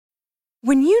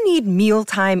When you need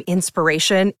mealtime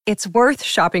inspiration, it's worth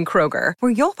shopping Kroger,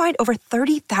 where you'll find over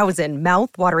 30,000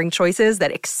 mouth-watering choices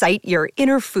that excite your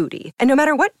inner foodie. And no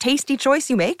matter what tasty choice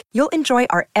you make, you'll enjoy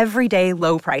our everyday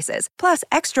low prices, plus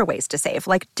extra ways to save,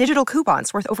 like digital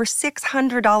coupons worth over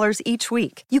 $600 each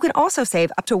week. You can also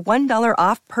save up to $1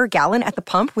 off per gallon at the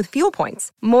pump with fuel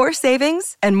points. More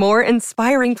savings and more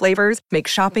inspiring flavors make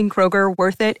shopping Kroger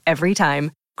worth it every time.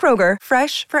 Kroger,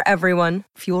 fresh for everyone.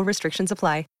 Fuel restrictions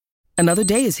apply. Another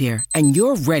day is here, and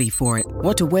you're ready for it.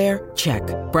 What to wear? Check.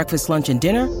 Breakfast, lunch, and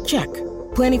dinner? Check.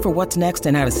 Planning for what's next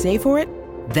and how to save for it?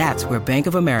 That's where Bank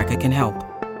of America can help.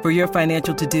 For your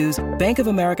financial to-dos, Bank of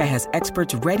America has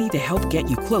experts ready to help get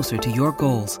you closer to your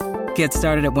goals. Get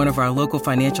started at one of our local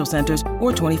financial centers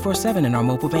or 24/7 in our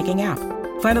mobile banking app.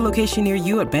 Find a location near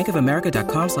you at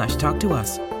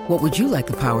bankofamerica.com/talktous. What would you like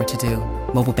the power to do?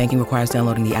 Mobile banking requires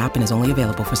downloading the app and is only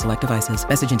available for select devices.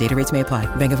 Message and data rates may apply.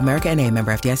 Bank of America N.A.,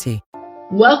 member FDIC.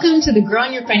 Welcome to the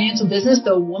Growing Your Financial Business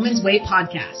the Woman's Way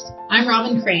podcast. I'm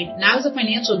Robin Crane, and I was a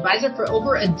financial advisor for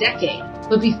over a decade.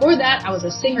 But before that, I was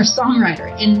a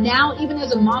singer-songwriter. And now, even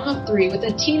as a mom of three with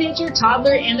a teenager,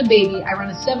 toddler, and a baby, I run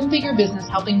a 7-figure business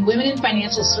helping women in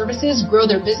financial services grow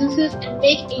their businesses and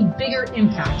make a bigger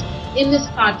impact. In this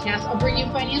podcast, I'll bring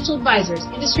you financial advisors,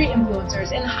 industry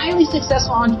influencers, and highly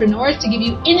successful entrepreneurs to give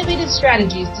you innovative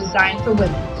strategies designed for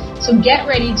women. So get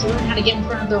ready to learn how to get in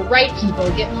front of the right people,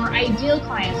 get more ideal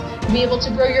clients, and be able to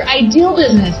grow your ideal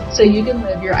business so you can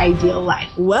live your ideal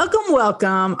life.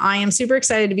 Welcome. I am super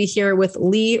excited to be here with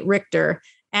Lee Richter.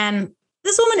 And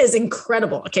this woman is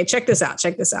incredible. Okay, check this out.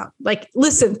 Like,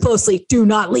 listen closely. Do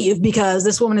not leave, because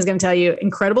this woman is going to tell you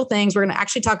incredible things. We're going to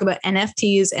actually talk about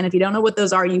NFTs. And if you don't know what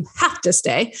those are, you have to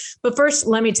stay. But first,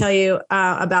 let me tell you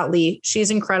about Lee.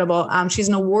 She's incredible. She's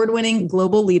an award-winning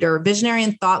global leader, visionary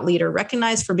and thought leader,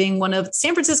 recognized for being one of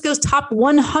San Francisco's top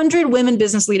 100 women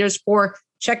business leaders for,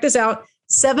 check this out,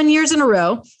 7 years in a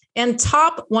row, and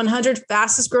top 100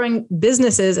 fastest growing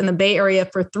businesses in the Bay Area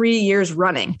for 3 years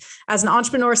running. As an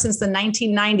entrepreneur since the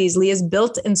 1990s, Lee has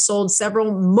built and sold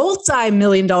several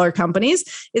multi-million-dollar companies,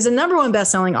 is a #1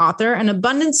 best-selling author, an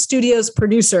Abundance Studios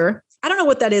producer. I don't know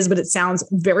what that is, but it sounds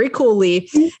very cool, Lee,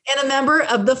 and a member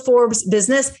of the Forbes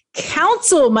Business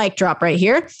Council. Mic drop right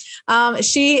here.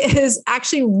 She is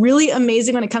actually really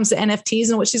amazing when it comes to NFTs,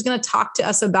 and what she's going to talk to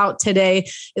us about today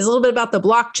is a little bit about the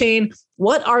blockchain.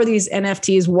 What are these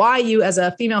NFTs? Why you as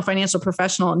a female financial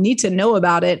professional need to know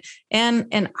about it.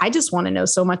 And I just want to know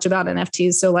so much about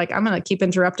NFTs. So like, I'm going to keep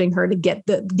interrupting her to get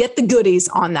the goodies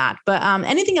on that. But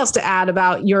anything else to add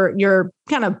about your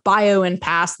kind of bio and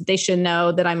past that they should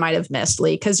know that I might have missed,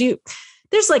 Lee? Because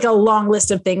there's like a long list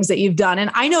of things that you've done.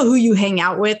 And I know who you hang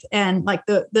out with and like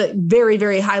the very,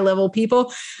 very high level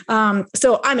people.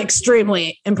 So I'm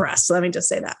extremely impressed. Let me just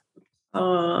say that.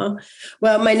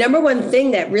 Well, my #1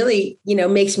 thing that really,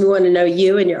 makes me want to know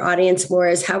you and your audience more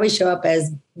is how we show up as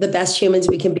the best humans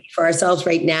we can be for ourselves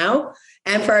right now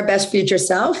and for our best future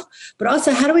self, but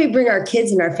also how do we bring our kids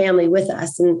and our family with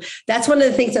us? And that's one of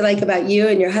the things I like about you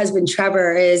and your husband,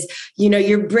 Trevor, is,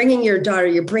 you're bringing your daughter,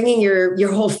 you're bringing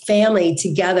your whole family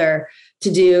together to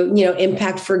do,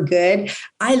 impact for good.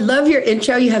 I love your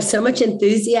intro. You have so much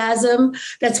enthusiasm.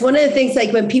 That's one of the things,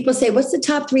 like when people say, what's the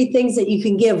top 3 things that you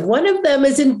can give? One of them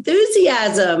is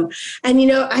enthusiasm. And,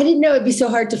 I didn't know it'd be so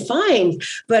hard to find,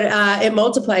 but it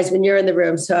multiplies when you're in the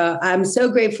room. So I'm so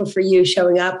grateful for you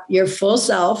showing up your full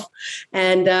self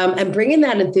and bringing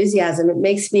that enthusiasm. It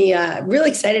makes me really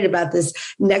excited about this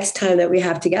next time that we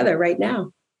have together right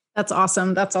now. That's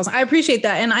awesome. I appreciate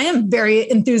that. And I am very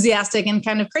enthusiastic and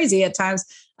kind of crazy at times.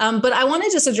 But I want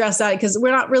to just address that because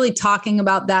we're not really talking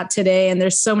about that today. And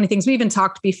there's so many things we even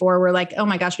talked before. We're like, oh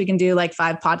my gosh, we can do like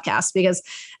 5 podcasts because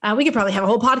we could probably have a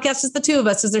whole podcast as the 2 of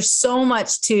us because there's so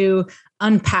much to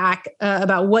unpack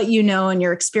about what you know and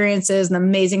your experiences and the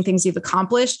amazing things you've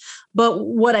accomplished. But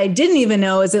what I didn't even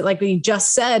know is that, like we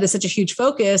just said, is such a huge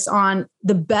focus on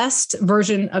the best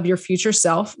version of your future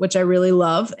self, which I really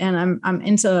love. And I'm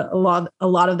into a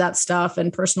lot of that stuff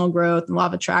and personal growth and law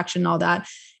of attraction and all that.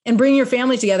 And bring your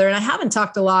family together. And I haven't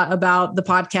talked a lot about the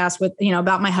podcast with,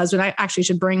 about my husband. I actually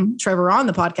should bring Trevor on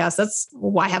the podcast.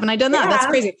 Why haven't I done that? Yeah. That's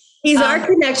crazy. He's our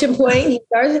connection point.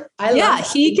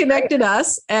 He connected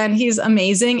us and he's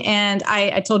amazing. And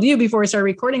I told you before we started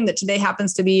recording that today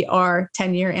happens to be our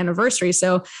 10-year anniversary.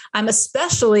 So I'm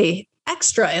especially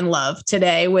extra in love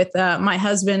today with my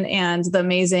husband and the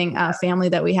amazing family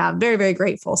that we have. Very, very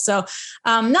grateful. So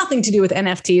nothing to do with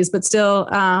NFTs, but still.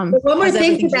 One more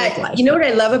thing to that, you know what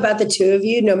I love about the two of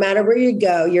you, no matter where you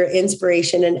go, your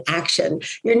inspiration and action.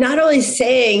 You're not only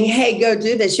saying, hey, go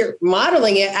do this, you're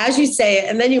modeling it as you say it,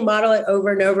 and then you model it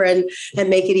over and over and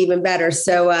make it even better.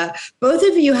 So both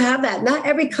of you have that. Not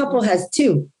every couple has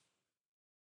two.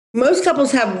 Most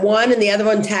couples have one and the other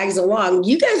one tags along.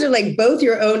 You guys are like both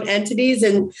your own entities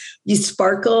and you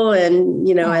sparkle and,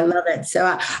 you know, I love it.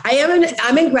 So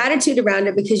I'm in gratitude around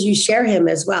it because you share him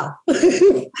as well.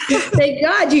 Thank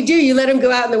God you do. You let him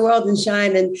go out in the world and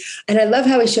shine. And I love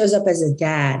how he shows up as a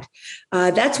dad.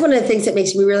 That's one of the things that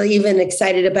makes me really even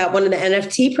excited about one of the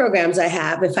NFT programs I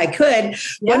have. If I could,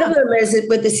 one of them is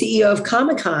with the CEO of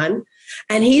Comic-Con.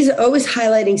 And he's always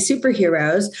highlighting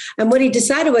superheroes. And what he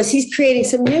decided was he's creating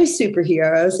some new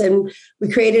superheroes. And we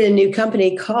created a new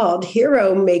company called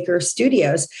Hero Maker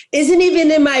Studios. Isn't even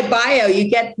in my bio. You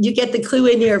get the clue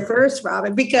in here first,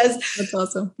 Robin, because that's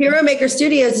awesome. Hero Maker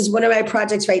Studios is one of my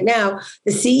projects right now.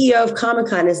 The CEO of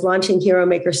Comic-Con is launching Hero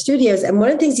Maker Studios. And one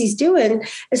of the things he's doing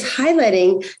is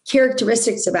highlighting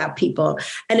characteristics about people.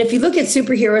 And if you look at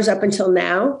superheroes up until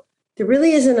now, there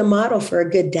really isn't a model for a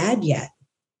good dad yet.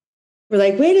 We're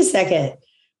like, wait a second.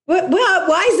 Well,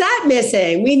 why is that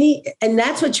missing? And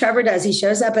that's what Trevor does. He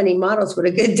shows up and he models what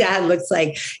a good dad looks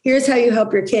like. Here's how you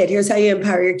help your kid. Here's how you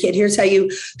empower your kid. Here's how you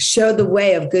show the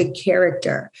way of good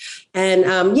character. And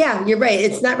you're right.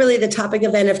 It's not really the topic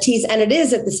of NFTs. And it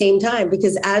is at the same time,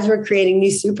 because as we're creating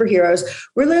new superheroes,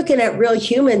 we're looking at real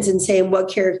humans and saying, what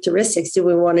characteristics do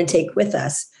we want to take with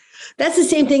us? That's the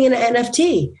same thing in an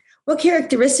NFT. What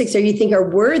characteristics do you think are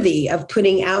worthy of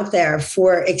putting out there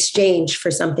for exchange for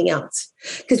something else?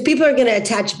 Because people are going to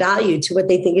attach value to what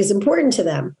they think is important to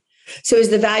them. So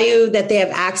is the value that they have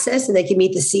access and they can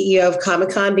meet the CEO of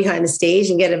Comic-Con behind the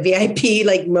stage and get a VIP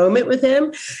like moment with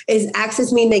him? Is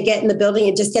access mean they get in the building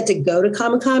and just get to go to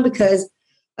Comic-Con because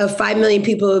of 5 million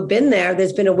people who have been there?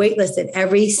 There's been a wait list at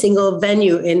every single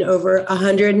venue in over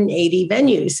 180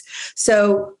 venues.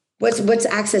 So what's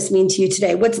access mean to you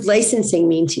today? What's licensing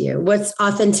mean to you? What's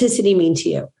authenticity mean to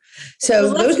you? So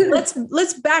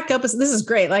let's back up. This is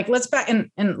great. Like let's back and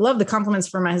love the compliments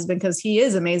for my husband because he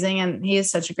is amazing and he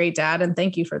is such a great dad. And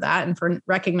thank you for that and for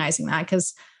recognizing that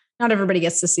because not everybody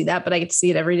gets to see that, but I get to see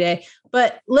it every day.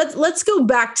 But let's go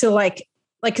back to like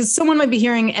because someone might be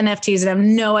hearing NFTs and have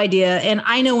no idea. And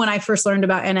I know when I first learned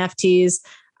about NFTs,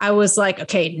 I was like,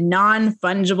 okay,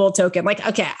 non-fungible token. Like,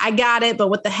 okay, I got it, but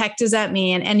what the heck does that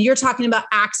mean? And you're talking about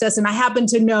access, and I happen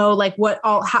to know like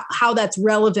how that's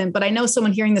relevant, but I know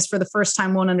someone hearing this for the first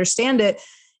time won't understand it.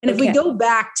 And if we go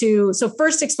back to, so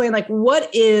first explain like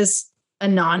what is a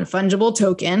non-fungible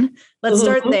token? Let's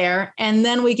start there, and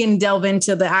then we can delve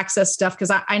into the access stuff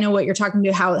because I know what you're talking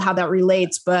to, how that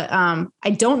relates, but I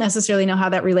don't necessarily know how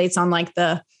that relates on like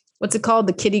the what's it called?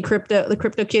 The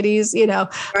crypto kitties, you know.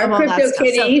 There are crypto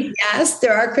kitties. Yes,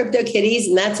 there are crypto kitties.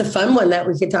 And that's a fun one that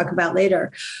we could talk about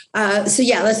later.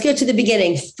 Let's go to the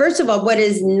beginning. First of all, what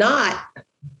is not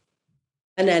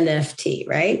an NFT,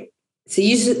 right? So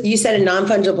you said a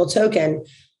non-fungible token.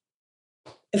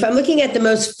 If I'm looking at the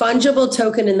most fungible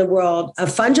token in the world, a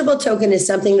fungible token is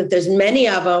something that there's many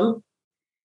of them.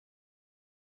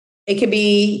 It could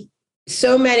be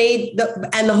so many,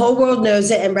 and the whole world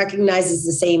knows it and recognizes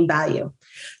the same value.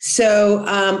 So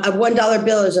a $1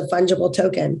 bill is a fungible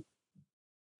token.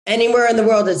 Anywhere in the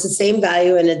world, it's the same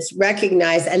value and it's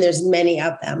recognized, and there's many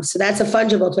of them. So that's a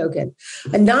fungible token.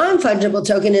 A non-fungible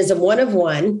token is a one of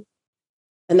one,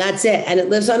 and that's it. And it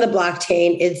lives on the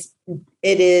blockchain.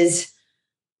 It is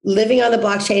living on the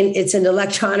blockchain. It's an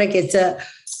electronic, it's a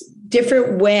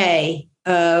different way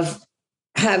of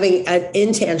having an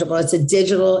intangible. It's a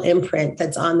digital imprint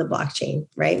that's on the blockchain,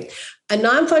 right? A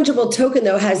non-fungible token,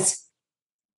 though, has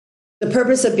the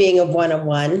purpose of being a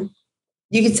one-on-one.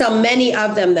 You can sell many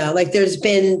of them, though. Like there's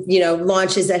been,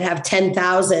 launches that have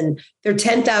 10,000. They're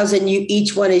 10,000.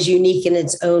 Each one is unique in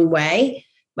its own way.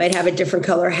 Might have a different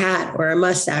color hat or a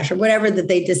mustache or whatever that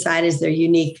they decide is their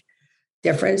unique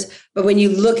difference. But when you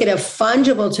look at a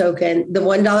fungible token, the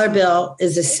 $1 bill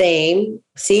is the same,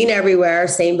 seen everywhere,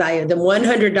 same value. The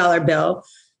 $100 bill,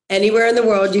 anywhere in the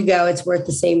world you go, it's worth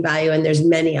the same value, and there's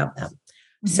many of them.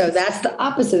 Mm-hmm. So that's the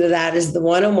opposite of that, is the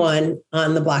one-on-one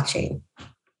on the blockchain.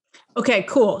 Okay,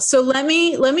 cool. So let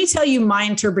me tell you my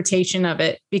interpretation of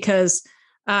it, because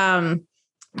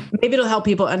maybe it'll help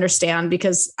people understand,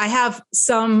 because I have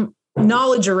some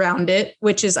knowledge around it,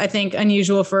 which is, I think,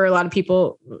 unusual for a lot of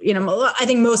people. I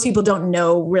think most people don't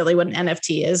know really what an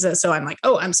NFT is. So I'm like,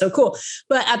 oh, I'm so cool.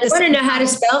 But I want to know how to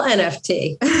spell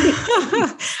NFT.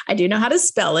 I do know how to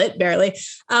spell it, barely.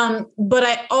 But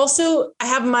I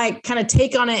have my kind of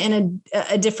take on it in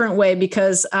a different way,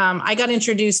 because I got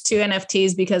introduced to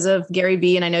NFTs because of Gary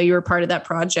Vee. And I know you were part of that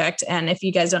project. And if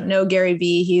you guys don't know Gary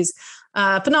Vee, he's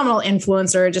a phenomenal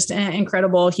influencer, just an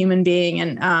incredible human being,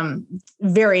 and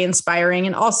very inspiring,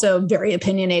 and also very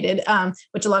opinionated,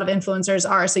 which a lot of influencers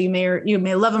are. So you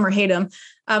may love him or hate him.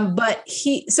 But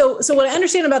so what I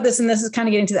understand about this, and this is kind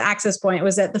of getting to the access point,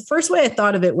 was that the first way I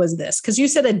thought of it was this, because you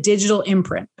said a digital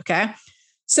imprint. Okay.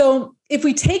 So if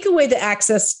we take away the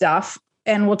access stuff,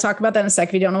 and we'll talk about that in a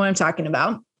second, if you don't know what I'm talking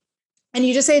about, and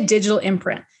you just say a digital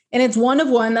imprint, and it's one of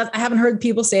one. That I haven't heard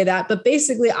people say that, but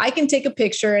basically I can take a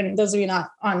picture, and those of you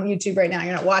not on YouTube right now,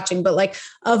 you're not watching, but like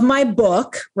of my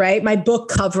book, right? My book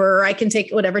cover, I can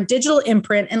take whatever digital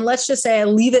imprint, and let's just say I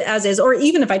leave it as is, or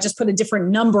even if I just put a different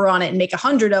number on it and make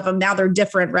 100 of them, now they're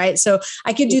different, right? So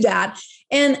I could do that.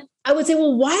 And I would say,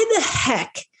 well, why the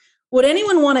heck would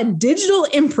anyone want a digital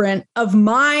imprint of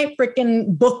my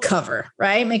freaking book cover,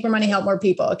 right? Make more money, help more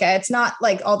people. Okay. It's not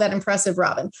like all that impressive,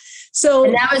 Robin. So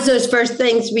and that was those first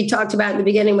things we talked about in the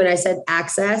beginning when I said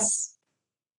access,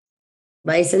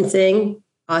 licensing,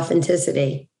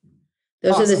 authenticity.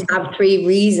 Those are the top 3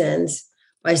 reasons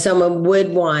why someone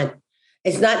would want.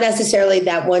 It's not necessarily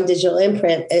that one digital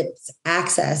imprint, it's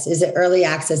access. Is it early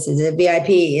access? Is it VIP?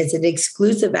 Is it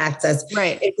exclusive access?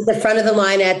 Right. Is it the front of the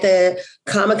line at the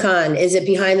Comic-Con? Is it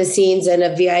behind the scenes and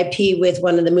a VIP with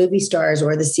one of the movie stars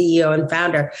or the CEO and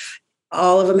founder?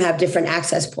 All of them have different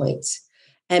access points.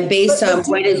 And based on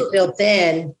what is built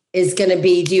in is going to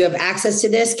be, do you have access to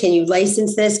this? Can you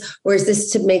license this? Or is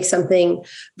this to make something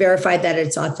verified that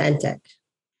it's authentic?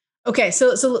 Okay.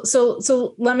 So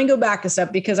let me go back a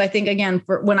step, because I think, again,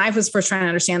 when I was first trying to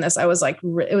understand this, I was like,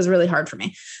 it was really hard for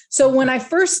me. So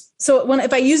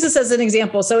if I use this as an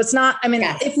example, so it's not,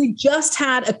 If we just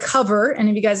had a cover, and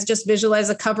if you guys just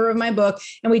visualize a cover of my book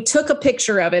and we took a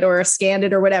picture of it or scanned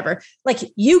it or whatever, like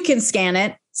you can scan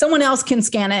it, someone else can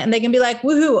scan it, and they can be like,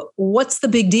 woohoo, what's the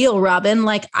big deal, Robin?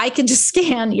 Like I could just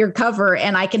scan your cover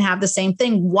and I can have the same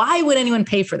thing. Why would anyone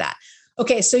pay for that?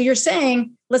 Okay, so you're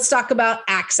saying, let's talk about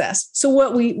access. So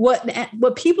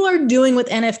what people are doing with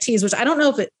NFTs, which I don't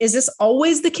know if is this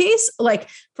always the case? Like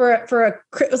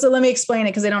so let me explain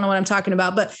it, because they don't know what I'm talking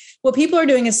about. But what people are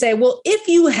doing is say, well, if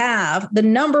you have the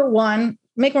number one,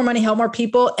 make more money, help more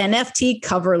people, NFT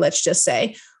cover, let's just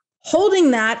say,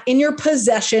 holding that in your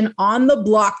possession on the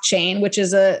blockchain, which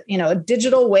is a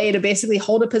digital way to basically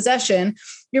hold a possession,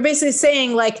 you're basically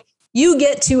saying like, you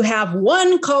get to have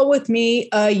one call with me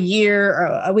a year,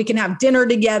 or we can have dinner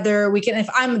together. If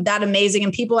I'm that amazing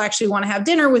and people actually want to have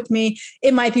dinner with me,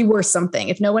 it might be worth something.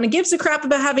 If no one gives a crap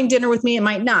about having dinner with me, it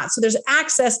might not. So there's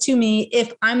access to me.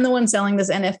 If I'm the one selling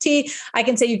this NFT, I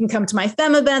can say, you can come to my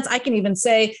FEM events. I can even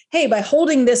say, hey, by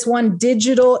holding this one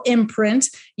digital imprint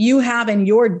you have in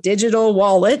your digital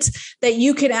wallet, that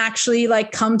you can actually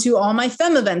like come to all my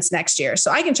FEM events next year.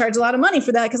 So I can charge a lot of money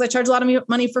for that, because I charge a lot of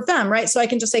money for FEM, right? So I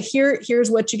can just say, here's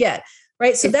what you get,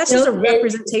 right? So that's just a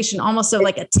representation, almost of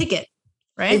like a ticket,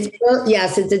 right?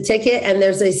 Yes, it's a ticket, and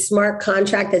there's a smart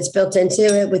contract that's built into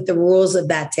it with the rules of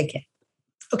that ticket.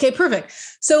 Okay, perfect.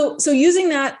 So using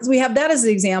that, we have that as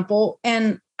an example.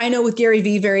 And I know with Gary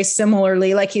Vee, very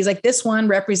similarly, like he's like, this one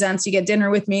represents, you get dinner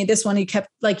with me. This one, you kept,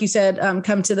 like you said,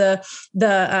 come to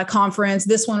the conference,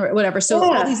 this one, whatever. So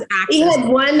all these access. He had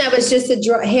one that was just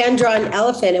a hand-drawn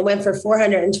elephant. It went for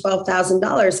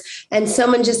 $412,000. And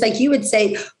someone just like you would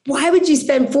say, why would you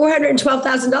spend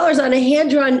 $412,000 on a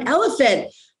hand-drawn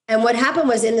elephant? And what happened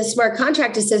was, in the smart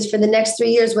contract, it says for the next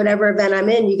 3 years, whatever event I'm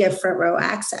in, you get front row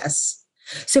access.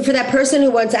 So for that person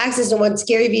who wants access and wants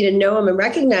Gary Vee to know him and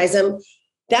recognize him,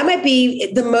 that might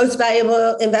be the most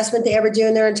valuable investment they ever do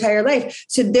in their entire life.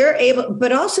 So they're able,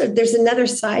 but also there's another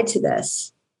side to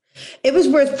this. It was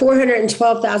worth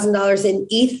 $412,000 in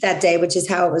ETH that day, which is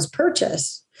how it was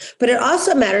purchased. But it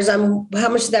also matters on how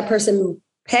much did that person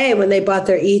pay when they bought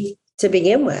their ETH to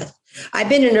begin with. I've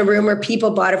been in a room where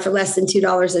people bought it for less than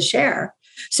 $2 a share.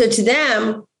 So to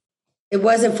them, it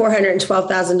wasn't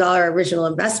 $412,000 original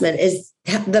investment, is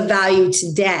the value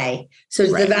today. So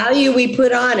it's the value we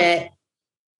put on it.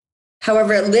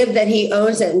 However, it lived that he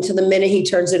owns it until the minute he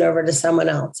turns it over to someone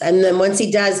else. And then once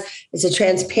he does, it's a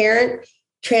transparent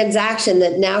transaction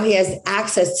that now he has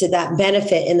access to that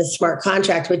benefit in the smart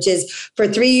contract, which is for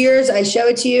 3 years, I show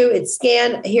it to you, it's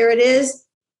scanned, here it is.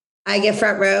 I get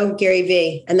front row, Gary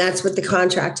Vee. And that's what the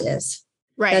contract is.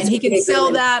 Right. And he can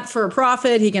sell that for a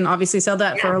profit. He can obviously sell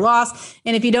that for a loss.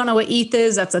 And if you don't know what ETH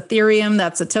is, that's Ethereum.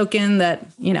 That's a token that,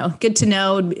 good to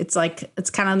know. It's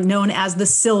kind of known as the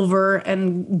silver,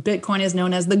 and Bitcoin is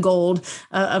known as the gold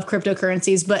of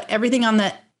cryptocurrencies. But everything on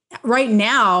right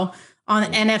now on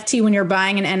NFT, when you're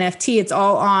buying an NFT, it's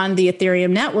all on the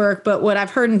Ethereum network. But what I've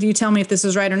heard, and you tell me if this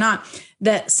is right or not,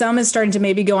 that some is starting to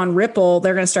maybe go on Ripple.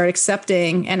 They're going to start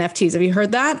accepting NFTs. Have you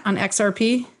heard that on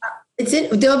XRP?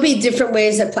 There'll be different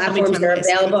ways that platforms are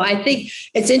available. I think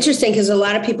it's interesting because a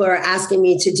lot of people are asking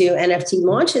me to do NFT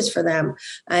launches for them.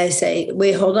 I say,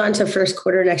 wait, hold on to first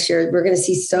quarter next year. We're going to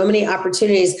see so many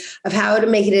opportunities of how to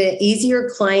make it an easier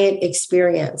client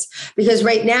experience. Because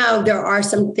right now there are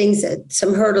some things,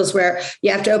 some hurdles where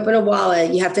you have to open a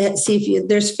wallet. You have to see if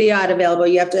there's fiat available.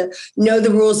 You have to know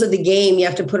the rules of the game. You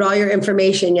have to put all your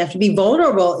information. You have to be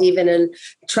vulnerable even and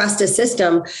trust a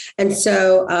system. And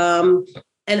so,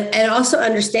 And also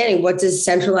understanding what does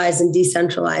centralized and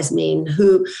decentralized mean?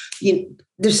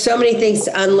 There's so many things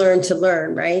to unlearn to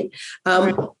learn, right?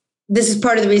 This is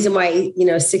part of the reason why,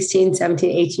 16,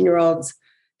 17, 18-year-olds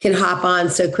can hop on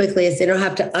so quickly is they don't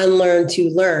have to unlearn to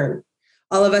learn.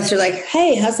 All of us are like,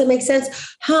 hey, how's that make sense?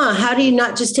 How do you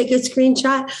not just take a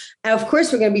screenshot? And of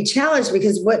course, we're going to be challenged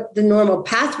because what the normal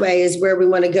pathway is where we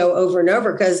want to go over and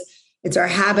over because it's our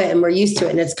habit and we're used to it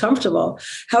and it's comfortable.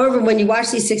 However, when you watch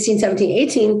these 16, 17,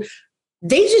 18,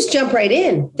 they just jump right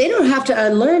in. They don't have to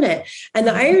unlearn it. And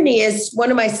the irony is one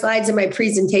of my slides in my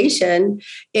presentation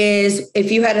is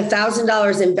if you had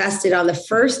 $1,000 invested on the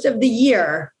first of the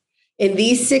year in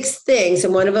these 6 things,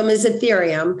 and one of them is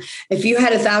Ethereum, if you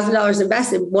had $1,000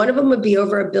 invested, one of them would be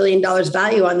over $1 billion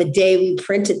value on the day we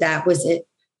printed that. Was it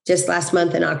just last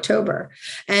month in October?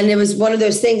 And it was one of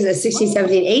those things that 16,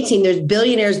 17, 18, there's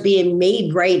billionaires being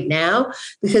made right now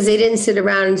because they didn't sit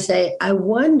around and say, I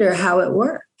wonder how it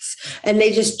works. And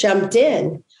they just jumped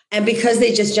in. And because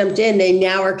they just jumped in, they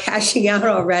now are cashing out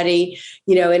already,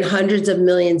 in hundreds of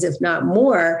millions, if not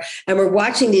more. And we're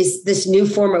watching this new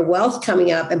form of wealth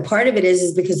coming up. And part of it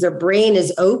is because their brain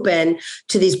is open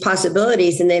to these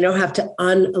possibilities and they don't have to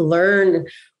unlearn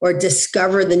or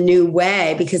discover the new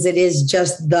way because it is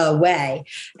just the way.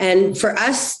 And for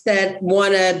us that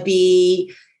want to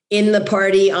be in the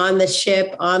party, on the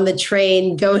ship, on the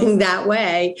train, going that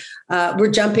way,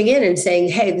 we're jumping in and saying,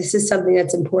 hey, this is something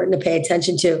that's important to pay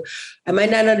attention to. I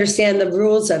might not understand the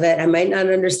rules of it. I might not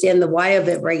understand the why of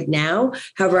it right now.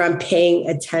 However, I'm paying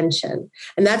attention.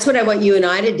 And that's what I want you and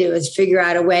I to do is figure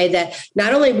out a way that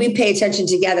not only we pay attention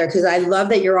together, because I love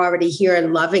that you're already here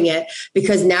and loving it,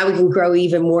 because now we can grow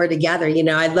even more together.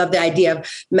 I love the idea of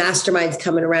masterminds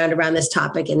coming around this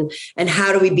topic and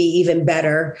how do we be even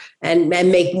better and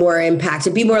make more impact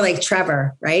and be more like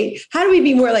Trevor, right? How do we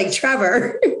be more like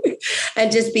Trevor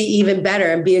and just be even better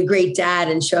and be a great dad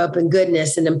and show up in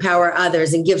goodness and empower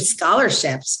others and give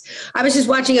scholarships? I was just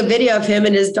watching a video of him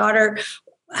and his daughter.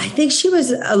 I think she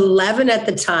was 11 at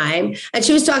the time. And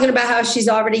she was talking about how she's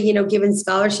already, given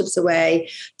scholarships away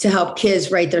to help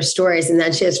kids write their stories. And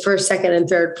then she has first, second, and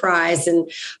third prize. And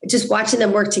just watching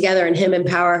them work together and him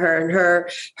empower her and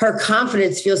her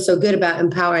confidence feels so good about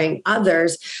empowering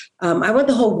others. I want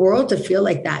the whole world to feel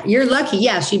like that. You're lucky.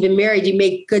 Yes, you've been married. You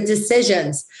make good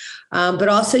decisions. But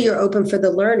also you're open for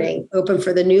the learning, open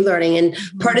for the new learning. And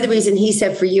part of the reason he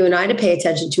said for you and I to pay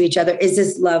attention to each other is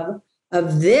this love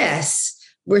of this.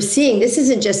 We're seeing this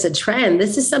isn't just a trend.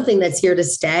 This is something that's here to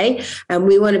stay. And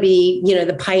we want to be,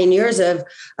 the pioneers of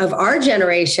our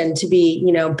generation to be,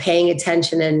 paying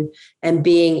attention and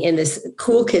being in this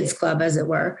cool kids club, as it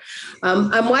were.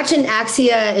 I'm watching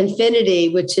Axia Infinity,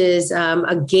 which is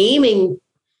a gaming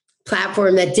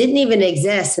platform that didn't even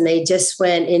exist. And they just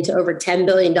went into over $10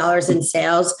 billion in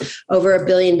sales, over $1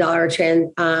 billion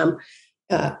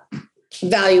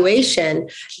valuation.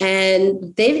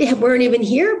 And they weren't even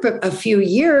here for a few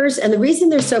years. And the reason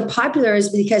they're so popular is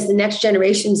because the next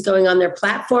generation is going on their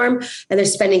platform and they're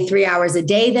spending 3 hours a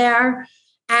day there.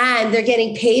 And they're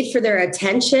getting paid for their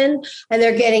attention and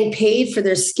they're getting paid for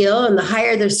their skill. And the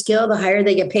higher their skill, the higher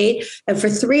they get paid. And for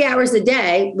 3 hours a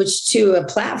day, which to a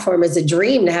platform is a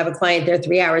dream to have a client there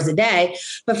 3 hours a day.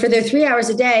 But for their 3 hours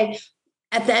a day,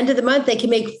 at the end of the month, they can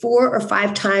make 4 or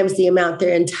 5 times the amount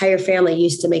their entire family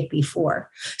used to make before.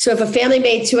 So if a family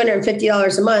made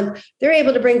 $250 a month, they're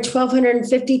able to bring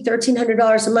 $1,250,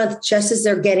 $1,300 a month just as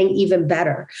they're getting even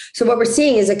better. So what we're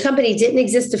seeing is a company didn't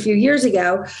exist a few years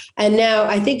ago. And now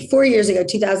I think 4 years ago,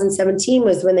 2017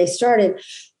 was when they started.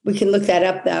 We can look that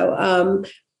up though.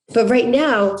 But right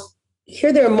now,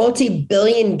 here they're a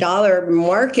multi-billion-dollar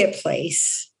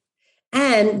marketplace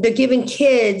and they're giving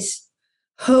kids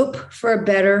hope for a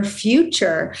better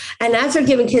future. And as they're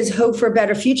giving kids hope for a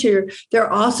better future,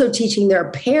 they're also teaching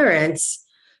their parents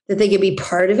that they could be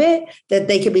part of it, that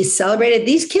they could be celebrated.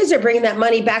 These kids are bringing that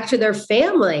money back to their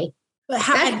family. But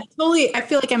how, I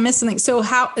feel like I'm missing something. So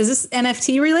how is this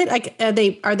NFT related? Like,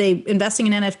 are they investing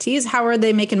in NFTs? How are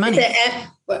they making money?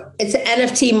 It's an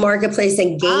NFT marketplace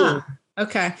and game.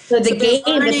 Okay. So the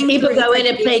people go in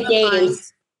and play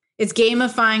games. It's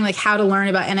gamifying like how to learn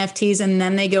about NFTs, and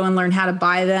then they go and learn how to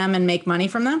buy them and make money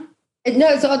from them. No,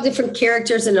 it's all different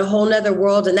characters in a whole nother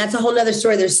world. And that's a whole nother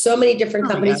story. There's so many different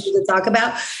companies we can talk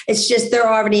about. It's just they're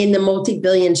already in the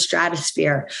multi-billion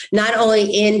stratosphere, not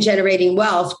only in generating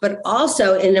wealth, but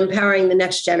also in empowering the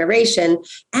next generation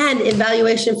and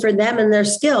evaluation for them and their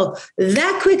skill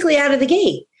that quickly out of the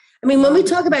gate. I mean, when we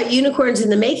talk about unicorns in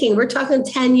the making, we're talking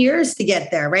 10 years to get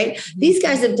there, right? These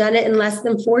guys have done it in less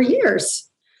than 4 years.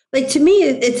 Like, to me,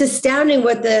 it's astounding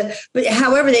but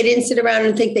however, they didn't sit around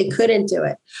and think they couldn't do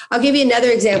it. I'll give you another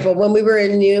example. When we were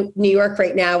in New York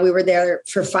right now, we were there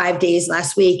for 5 days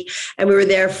last week, and we were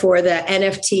there for the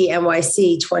NFT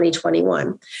NYC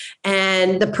 2021.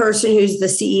 And the person who's the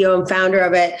CEO and founder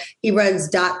of it, he runs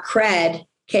 .cred,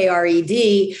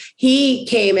 KRED. He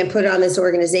came and put on this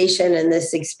organization and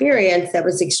this experience that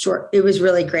was it was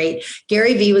really great.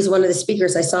 Gary Vee was one of the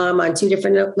speakers. I saw him on 2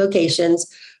 different locations,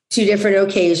 2 different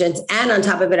occasions. And on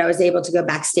top of it, I was able to go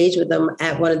backstage with them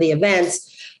at one of the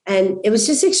events. And it was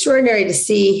just extraordinary to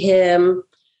see him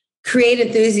create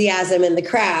enthusiasm in the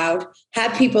crowd,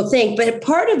 have people think. But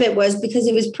part of it was because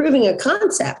he was proving a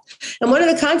concept. And one of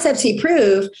the concepts he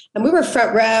proved, and we were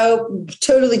front row,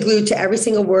 totally glued to every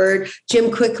single word.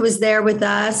 Jim Quick was there with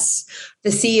us. The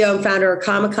CEO and founder of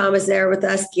Comic-Con was there with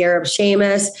us, Gareb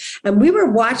Shamus. And we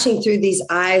were watching through these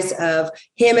eyes of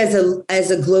him as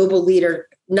a global leader,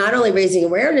 not only raising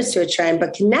awareness to a trend,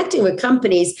 but connecting with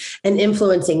companies and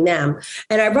influencing them.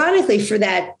 And ironically, for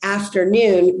that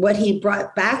afternoon, what he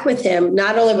brought back with him,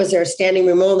 not only was there a standing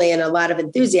room only and a lot of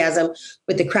enthusiasm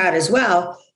with the crowd as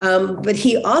well, but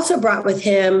he also brought with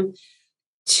him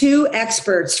 2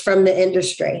 experts from the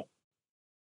industry.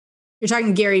 You're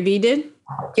talking Gary Vee did?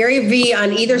 Gary Vee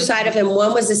on either side of him.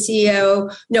 One was the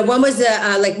CEO. No, one was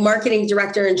the marketing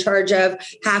director in charge of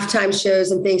halftime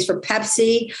shows and things for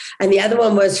Pepsi. And the other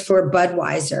one was for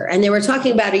Budweiser. And they were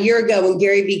talking about a year ago when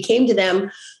Gary Vee came to them.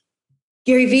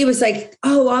 Gary Vee was like,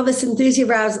 oh, all this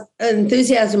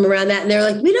enthusiasm around that. And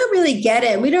they're like, we don't really get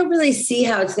it. We don't really see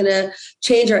how it's going to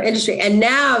change our industry. And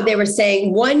now they were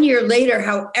saying 1 year later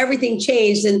how everything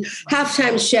changed and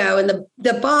halftime show and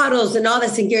the bottles and all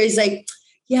this. And Gary's like,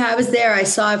 yeah, I was there. I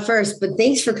saw it first, but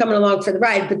thanks for coming along for the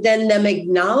ride. But then them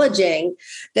acknowledging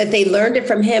that they learned it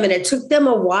from him, and it took them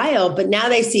a while, but now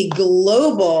they see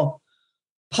global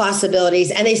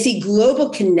possibilities and they see global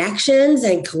connections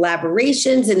and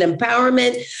collaborations and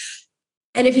empowerment.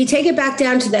 And if you take it back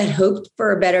down to that hope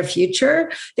for a better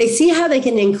future, they see how they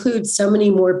can include so many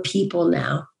more people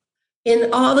now in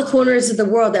all the corners of the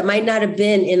world that might not have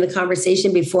been in the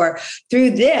conversation before.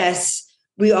 Through this,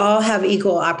 we all have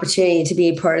equal opportunity to be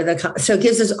a part of so it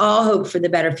gives us all hope for the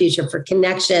better future, for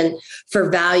connection, for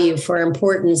value, for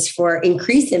importance, for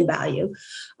increase in value.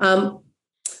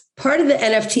 Part of the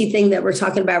NFT thing that we're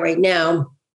talking about right now,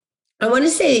 I want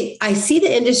to say I see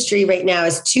the industry right now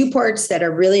as 2 parts that are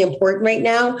really important right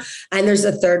now. And there's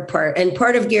a third part. And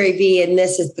part of Gary Vee and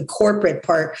this is the corporate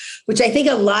part, which I think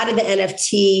a lot of the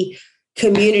NFT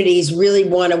communities really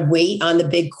want to wait on the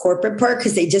big corporate part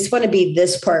because they just want to be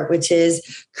this part, which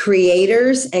is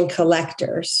creators and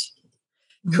collectors.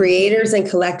 Mm-hmm. Creators and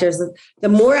collectors. The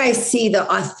more I see the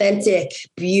authentic,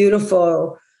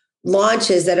 beautiful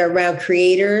launches that are around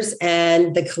creators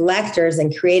and the collectors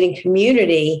and creating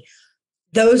community,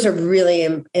 those are really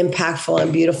impactful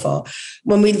and beautiful.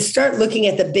 When we start looking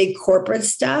at the big corporate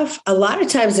stuff, a lot of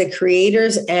times the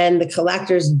creators and the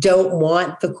collectors don't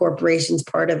want the corporations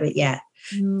part of it yet.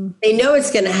 Mm. They know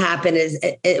it's going to happen.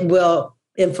 It will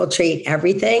infiltrate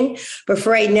everything. But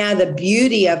for right now, the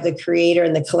beauty of the creator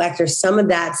and the collector, some of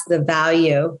that's the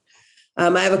value.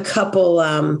 I have a couple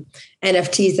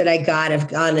NFTs that I got have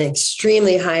gone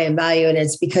extremely high in value, and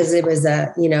it's because it was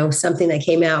something that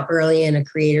came out early in a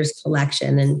creator's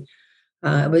collection, and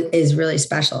is really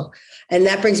special. And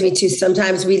that brings me to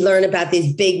sometimes we learn about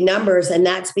these big numbers, and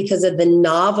that's because of the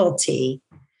novelty,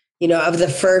 of the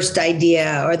first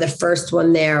idea or the first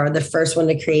one there or the first one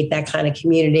to create that kind of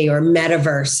community or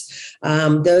metaverse.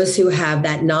 Those who have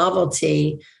that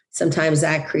novelty, sometimes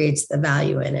that creates the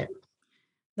value in it.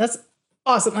 That's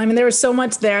awesome. I mean, there was so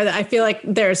much there that I feel like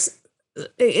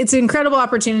it's an incredible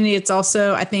opportunity. It's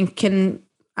also, I think,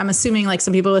 I'm assuming like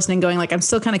some people listening going like, I'm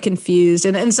still kind of confused.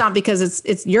 And it's not because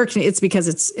it's because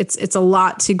it's a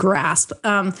lot to grasp.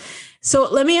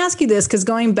 So let me ask you this, because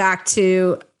going back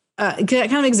to kind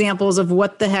of examples of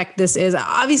what the heck this is,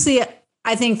 obviously,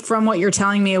 I think from what you're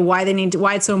telling me, why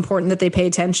it's so important that they pay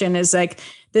attention is like,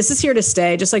 this is here to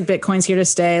stay, just like Bitcoin's here to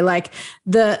stay. Like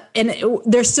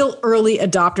they're still early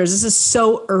adopters. This is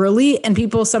so early. And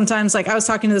people sometimes, like I was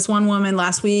talking to this one woman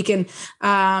last week and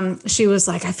she was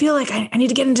like, I feel like I need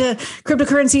to get into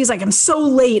cryptocurrencies. Like I'm so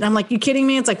late. And I'm like, you kidding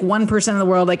me? It's like 1% of the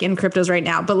world like in cryptos right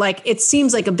now. But like, it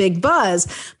seems like a big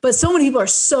buzz, but so many people are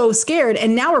so scared.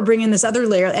 And now we're bringing this other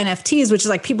layer, NFTs, which is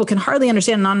like, people can hardly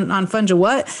understand on funja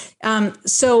what.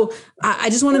 So I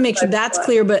just want to make sure that's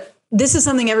clear, but this is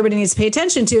something everybody needs to pay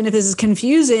attention to. And if this is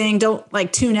confusing, don't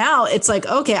like tune out. It's like,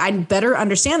 okay, I better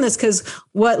understand this, because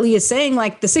what Lee is saying,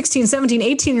 like the 16, 17,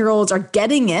 18-year-olds are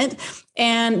getting it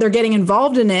and they're getting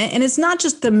involved in it. And it's not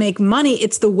just to make money,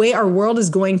 it's the way our world is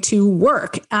going to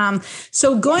work.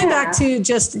 So going back to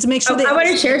just to make sure I want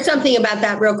to share something about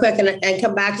that real quick and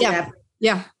come back to that.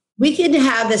 Yeah. We can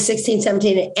have the 16,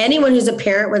 17, anyone who's a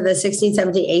parent with a 16,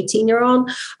 17,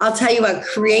 18-year-old, I'll tell you what,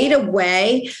 create a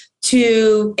way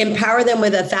to empower them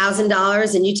with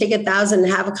 $1,000, and you take $1,000 and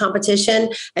have a competition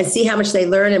and see how much they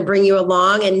learn and bring you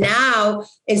along. And now,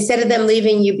 instead of them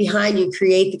leaving you behind, you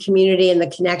create the community and the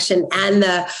connection and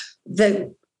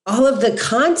the all of the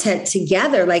content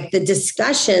together, like the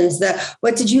discussions,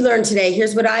 what did you learn today?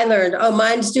 Here's what I learned. Oh,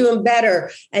 mine's doing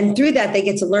better. And through that, they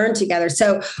get to learn together.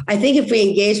 So I think if we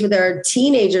engage with our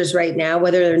teenagers right now,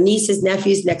 whether they're nieces,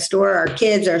 nephews next door, our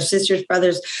kids, our sisters,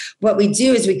 brothers, what we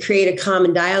do is we create a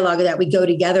common dialogue that we go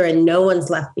together and no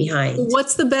one's left behind.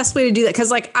 What's the best way to do that?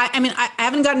 Because like, I mean, I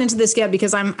haven't gotten into this yet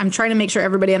because I'm trying to make sure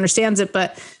everybody understands it,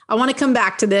 but I want to come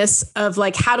back to this of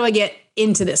like, how do I get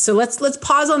into this? So let's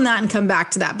pause on that and come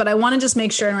back to that. But I want to just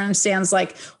make sure everyone understands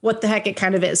like what the heck it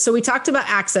kind of is. So we talked about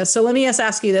access. So let me just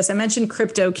ask you this. I mentioned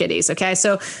crypto kitties. Okay.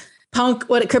 So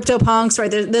crypto punks,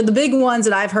 right? They're the big ones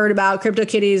that I've heard about, crypto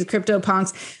kitties, crypto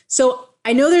punks. So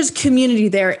I know there's community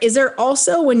there. Is there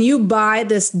also, when you buy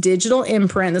this digital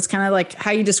imprint, that's kind of like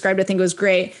how you described it, I think it was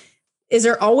great. Is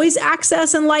there always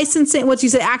access and licensing? What you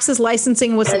say, access,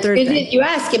 licensing, what's the third thing? You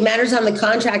ask, it matters on the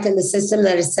contract and the system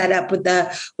that is set up with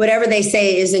whatever they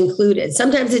say is included.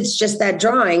 Sometimes it's just that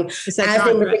drawing. With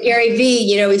the Gary Vee,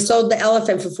 he sold the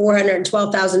elephant for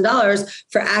 $412,000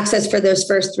 for access for those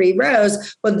first 3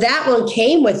 rows. Well, that one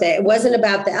came with it. It wasn't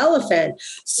about the elephant.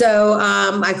 So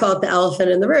I call it the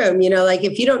elephant in the room. Like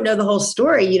if you don't know the whole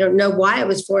story, you don't know why it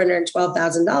was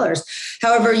 $412,000.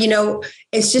 However,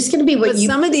 it's just going to be what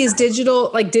some of these digital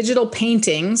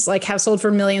paintings like have sold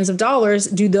for millions of dollars.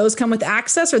 Do those come with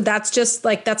access, or that's just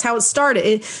like, that's how it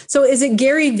started? So is it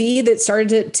Gary Vee that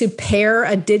started to pair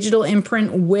a digital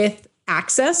imprint with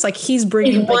access? Like he's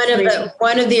bringing one of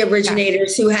the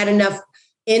originators who had enough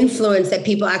influence that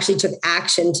people actually took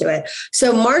action to it.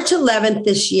 So March 11th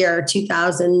this year,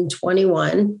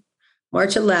 2021,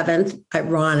 March 11th,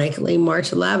 ironically,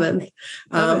 March 11th,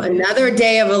 another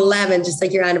day of 11, just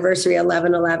like your anniversary,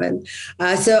 11/11.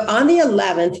 So on the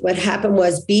 11th, what happened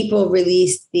was Beeple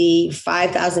released the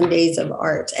 5,000 days of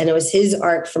art, and it was his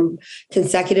art from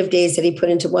consecutive days that he put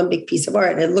into one big piece of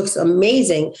art. And it looks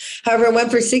amazing. However, it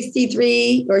went for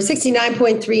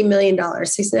 $69.3 million.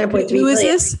 Who is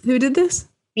this? Who did this?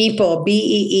 Beeple,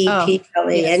 Beeple.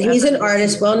 And he's an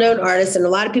artist, well-known artist, and a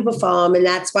lot of people follow him. And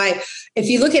that's why if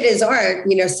you look at his art,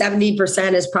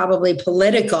 70% is probably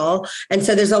political. And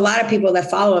so there's a lot of people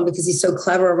that follow him because he's so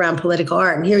clever around political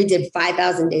art. And here he did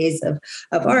 5,000 days of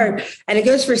art, and it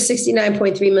goes for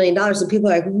 $69.3 million. And people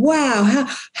are like, wow,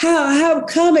 how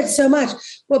come it's so much?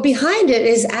 Well, behind it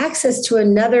is access to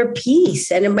another piece.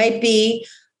 And it might be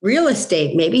real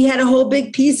estate. Maybe he had a whole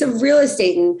big piece of real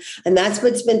estate. And that's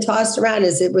what's been tossed around,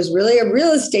 is it was really a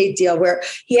real estate deal where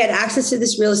he had access to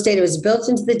this real estate. It was built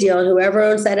into the deal, and whoever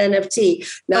owns that NFT.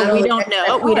 We don't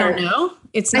know.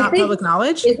 It's not public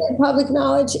knowledge. Is it public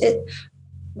knowledge?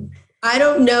 I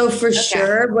don't know for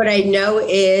sure. What I know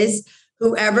is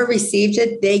whoever received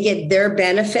it, they get their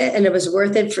benefit, and it was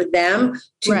worth it for them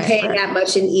to pay that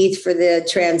much in ETH for the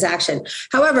transaction.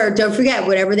 However, don't forget,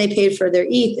 whatever they paid for their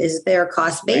ETH is their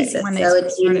cost basis. So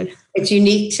it's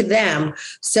unique to them.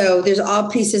 So there's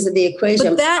all pieces of the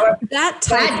equation. But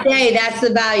that day, that's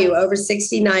the value, over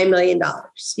 $69 million.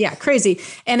 Yeah, crazy.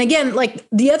 And again, like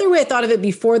the other way I thought of it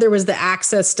before there was the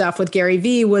access stuff with Gary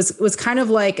Vee was kind of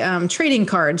like trading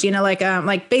cards,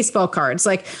 like baseball cards.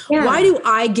 Like, why do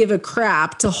I give a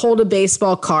crap to hold a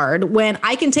baseball card when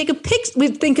I can take a picture? We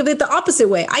think of it the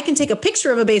opposite way. I can take a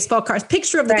picture of a baseball card,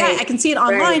 picture of the guy. I can see it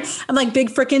online. I'm like,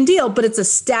 big freaking deal. But it's a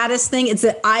status thing. It's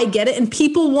that I get it, and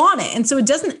people want it. want it. And so it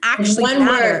doesn't actually one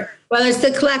matter. word. Well, it's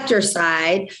the collector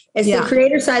side. It's the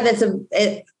creator side.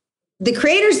 The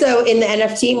creators, though, in the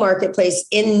NFT marketplace,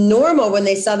 in normal, when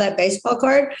they sell that baseball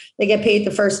card, they get paid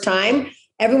the first time.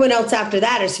 Everyone else after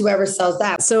that is whoever sells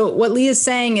that. So what Lee is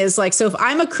saying is like, so if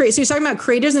I'm a creator, so you're talking about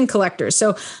creators and collectors.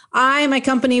 So my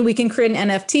company, we can create an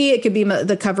NFT. It could be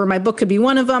the cover of my book could be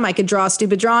one of them. I could draw a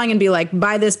stupid drawing and be like,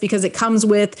 buy this because it comes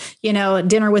with,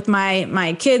 dinner with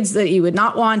my kids that you would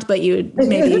not want, but you would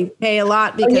maybe pay a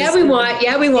lot. Because we want.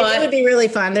 It would be really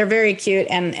fun. They're very cute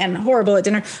and horrible at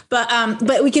dinner.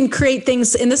 But we can create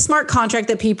things in the smart contract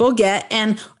that people get.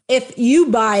 And if you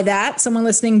buy that, someone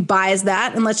listening buys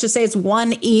that, and let's just say it's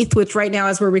 1 ETH, which right now,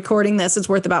 as we're recording this, it's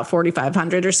worth about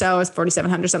 4,500 or so, it's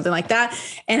 4,700, something like that.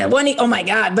 And at 1 ETH, oh my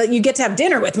God, but you get to have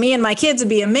dinner with me and my kids would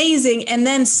be amazing. And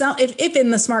then if in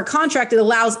the smart contract, it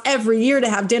allows every year to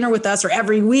have dinner with us, or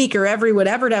every week or every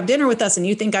whatever to have dinner with us, and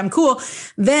you think I'm cool,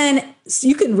 then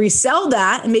you can resell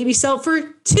that and maybe sell it for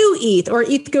 2 ETH, or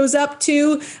ETH goes up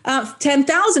to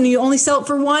 10,000. You only sell it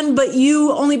for 1, but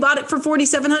you only bought it for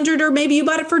 4,700, or maybe you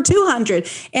bought it for 200.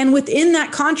 And within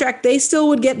that contract, they still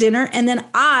would get dinner. And then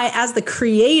I, as the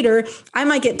creator, I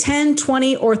might get 10,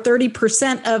 20, or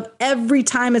 30% of every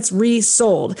time it's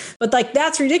resold. But like,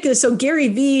 that's ridiculous. So Gary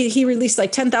Vee, he released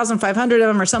like 10,500 of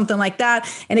them or something like that.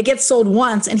 And it gets sold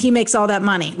once and he makes all that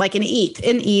money, like in ETH,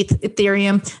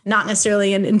 Ethereum, not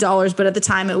necessarily in dollars, but at the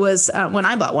time it was, when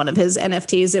I bought one of his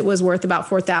NFTs, it was worth about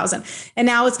 4,000. And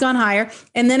now it's gone higher.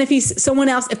 And then if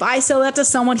if I sell that to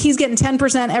someone, he's getting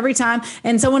 10% every time,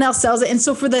 and someone else sells it. And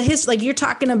so for the history, like you're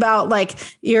talking about like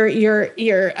your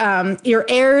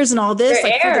heirs and all this,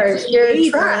 your heirs,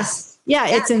 your trust. Yeah,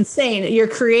 it's insane. You're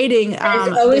creating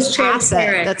always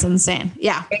transparent. That's insane.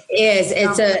 Yeah, it is.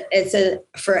 It's a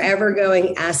forever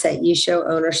going asset. You show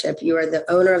ownership. You are the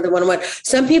owner of the one-on-one.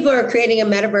 Some people are creating a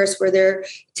metaverse where they're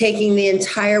taking the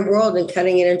entire world and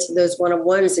cutting it into those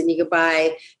one-on-ones, and you could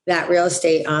buy that real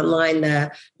estate online,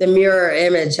 the mirror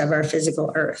image of our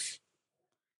physical earth.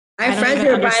 I have friends who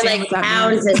are buying like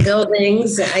towns and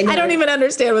buildings. I don't even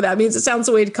understand what that means. It sounds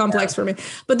way complex for me.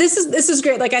 But this is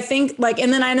great. Like I think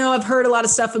and then I know I've heard a lot of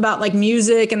stuff about like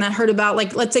music, and then heard about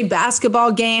like, let's say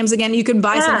basketball games. Again, you can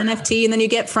buy some NFT and then you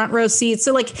get front row seats.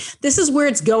 So like this is where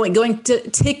it's going to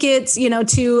tickets, to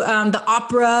the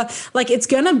opera. Like it's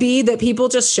going to be that people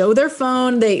just show their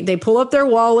phone, they pull up their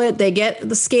wallet, they get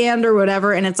the scanned or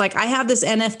whatever. And it's like, I have this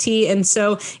NFT. And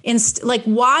so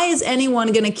why is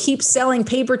anyone going to keep selling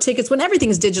paper tickets when everything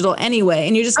is digital anyway?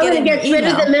 And you just get rid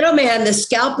of the middleman. The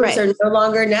scalpers are no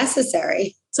longer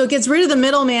necessary. So it gets rid of the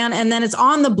middleman, and then it's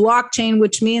on the blockchain,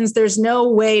 which means there's no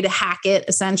way to hack it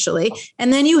essentially.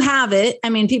 And then you have it. I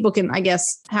mean, people can, I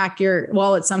guess, hack your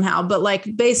wallet somehow, but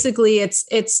like basically it's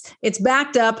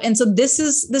backed up. And so this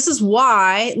is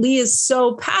why Lee is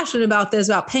so passionate about this,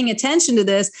 about paying attention to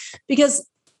this, because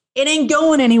it ain't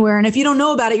going anywhere. And if you don't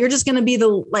know about it, you're just going to be the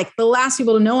last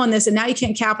people to know on this. And now you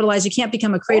can't capitalize. You can't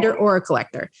become a creator or a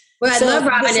collector. What I love,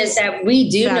 Robin, is that we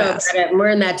do know about it, and we're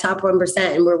in that top 1%,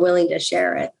 and we're willing to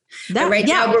share it. Now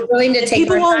we're willing to take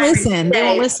people won't listen. They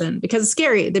won't listen because it's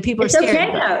scary. The people are scared. It's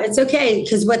okay though. It's okay,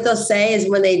 because what they'll say is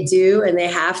when they do and they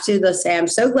have to, they'll say, "I'm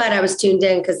so glad I was tuned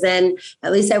in," because then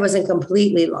at least I wasn't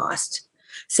completely lost.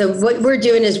 So what we're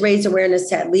doing is raise awareness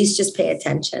to at least just pay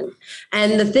attention.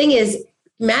 And the thing is,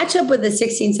 match up with a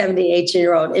 16, 17,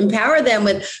 18-year-old, empower them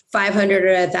with $500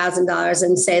 or $1,000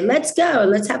 and say, let's go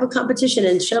and let's have a competition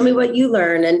and show me what you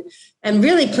learn, and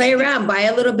really play around, buy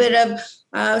a little bit of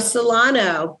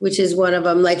Solana, which is one of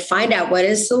them. Like, find out what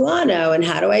is Solana and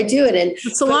how do I do it? And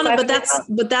Solana,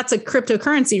 but that's a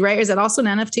cryptocurrency, right? Is that also an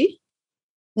NFT?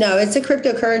 No, it's a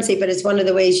cryptocurrency, but it's one of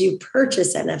the ways you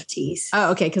purchase NFTs.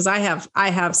 Oh, okay. Because I have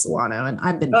Solana, and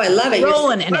I've been I love it.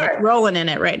 rolling in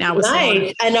it right now with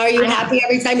Solana. And are you happy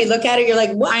every time you look at it? You're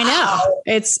like, wow. I know.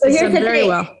 It's done very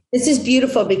well. This is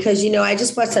beautiful because, I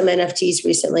just bought some NFTs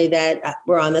recently that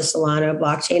were on the Solana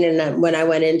blockchain. And when I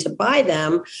went in to buy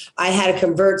them, I had to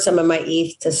convert some of my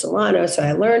ETH to Solana. So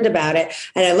I learned about it,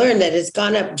 and I learned that it's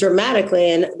gone up dramatically.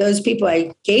 And those people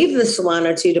I gave the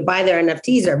Solana to buy their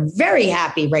NFTs are very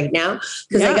happy right now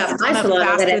because I got my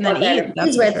Solana that I bought the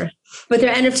NFTs with. Sure. But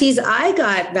their NFTs I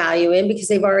got value in because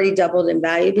they've already doubled in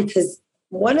value, because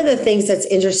one of the things that's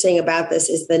interesting about this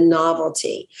is the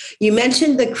novelty. You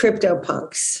mentioned the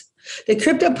CryptoPunks. The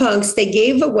CryptoPunks, they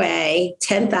gave away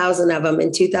 10,000 of them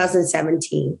in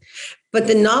 2017. But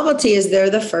the novelty is they're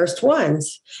the first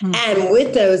ones. Mm-hmm. And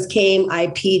with those came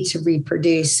IP to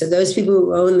reproduce. So those people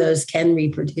who own those can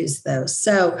reproduce those.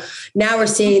 So now we're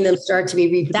seeing them start to be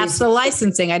reproduced. That's the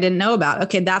licensing I didn't know about.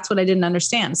 Okay, that's what I didn't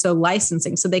understand. So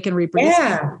licensing, so they can reproduce.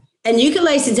 Yeah. And you can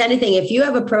license anything. If you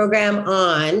have a program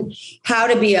on how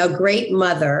to be a great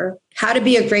mother, how to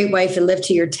be a great wife and live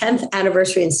to your 10th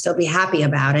anniversary and still be happy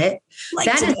about it. Like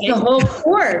that is the whole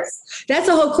course. That's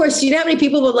the whole course. You know how many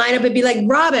people will line up and be like,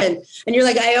 Robin, and you're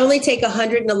like, I only take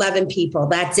 111 people.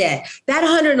 That's it. That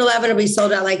 111 will be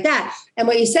sold out like that. And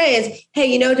what you say is, hey,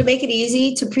 you know, to make it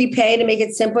easy, to prepay, to make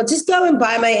it simple, just go and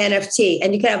buy my NFT.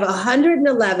 And you can have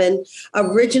 111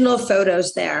 original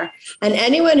photos there. And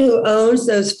anyone who owns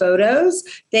those photos,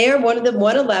 they are one of the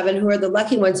 111 who are the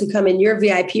lucky ones who come in your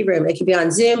VIP room. It can be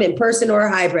on Zoom, in person, or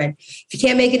hybrid. If you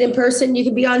can't make it in person, you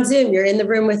can be on Zoom. You're in the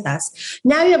room with us.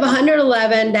 Now you have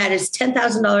 111 that is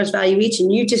 $10,000 value each,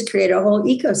 and you just create a whole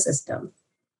ecosystem.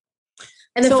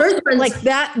 And the first one, like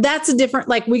that's a different,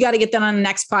 like we got to get that on the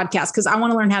next podcast because I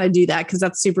want to learn how to do that because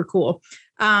that's super cool.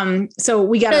 So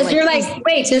we got to you're like,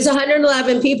 wait, there's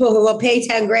 111 people who will pay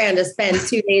 10 grand to spend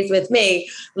 2 days with me.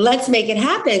 Let's make it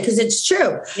happen because it's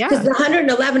true. Because the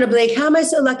 111 will be like, how am I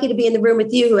so lucky to be in the room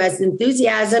with you who has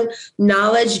enthusiasm,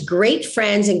 knowledge, great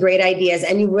friends, and great ideas,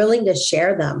 and you're willing to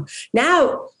share them.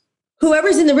 Now,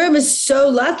 whoever's in the room is so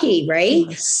lucky,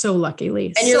 right? So lucky,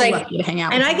 Lee. And you're so like, lucky to hang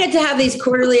out. And I get to have these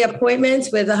quarterly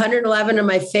appointments with 111 of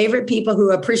my favorite people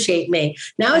who appreciate me.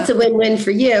 Now it's a win-win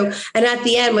for you. And at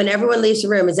the end, when everyone leaves the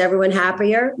room, is everyone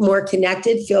happier, more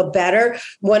connected, feel better,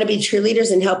 want to be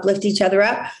cheerleaders and help lift each other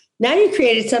up? Now you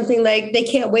created something like they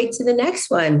can't wait to the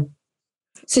next one.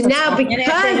 So now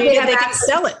because they can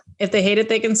sell it. If they hate it,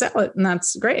 they can sell it. And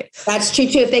that's great. That's true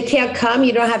too. If they can't come,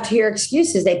 you don't have to hear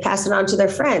excuses. They pass it on to their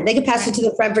friend. They can pass it to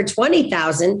their friend for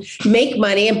 20,000, make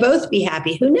money, and both be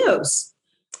happy. Who knows?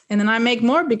 And then I make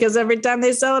more because every time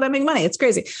they sell it, I make money. It's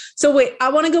crazy. So wait, I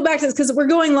want to go back to this because we're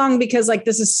going long because like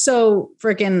this is so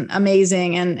freaking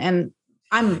amazing. And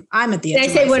I'm at the end. Can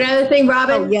I say one other thing,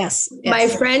 Robin? Oh, yes. My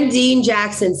friend Dean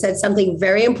Jackson said something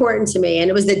very important to me. And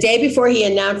it was the day before he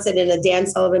announced it in a Dan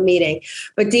Sullivan meeting.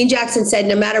 But Dean Jackson said,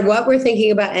 no matter what we're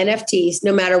thinking about NFTs,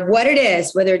 no matter what it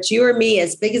is, whether it's you or me,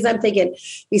 as big as I'm thinking,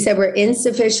 he said, we're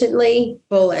insufficiently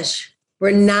bullish.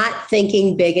 We're not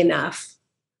thinking big enough.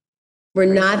 We're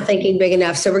not thinking big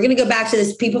enough. So we're going to go back to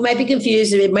this. People might be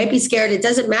confused. It might be scared. It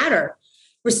doesn't matter.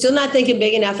 We're still not thinking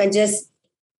big enough and just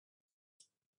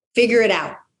figure it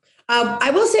out.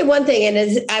 I will say one thing,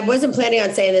 and I wasn't planning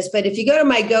on saying this, but if you go to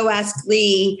my Go Ask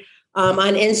Lee on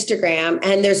Instagram,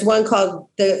 and there's one called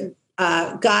the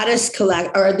Goddess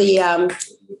Collect or the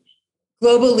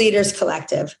Global Leaders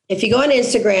Collective. If you go on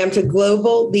Instagram to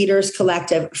Global Leaders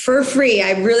Collective for free,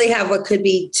 I really have what could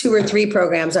be 2 or 3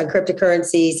 programs on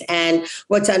cryptocurrencies and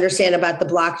what to understand about the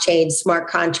blockchain, smart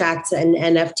contracts, and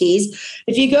NFTs.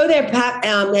 If you go there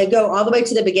and go all the way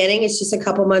to the beginning, it's just a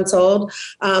couple months old.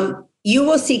 You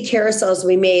will see carousels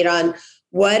we made on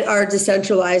what are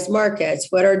decentralized markets,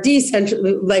 what are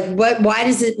decentralized, like why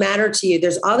does it matter to you?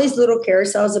 There's all these little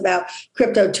carousels about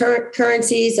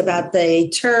cryptocurrencies, about the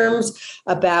terms,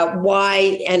 about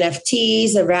why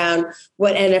NFTs, around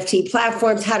what NFT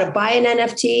platforms, how to buy an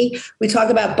NFT. We talk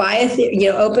about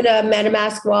open a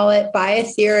MetaMask wallet, buy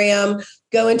Ethereum,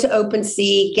 go into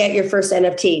OpenSea, get your first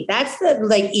NFT. That's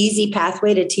the easy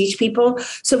pathway to teach people.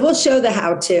 So we'll show the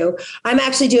how to. I'm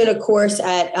actually doing a course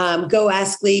at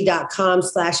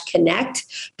goasklee.com/connect.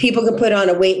 People can put on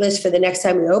a wait list for the next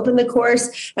time we open the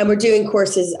course. And we're doing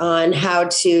courses on how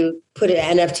to put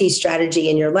an NFT strategy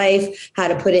in your life, how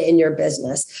to put it in your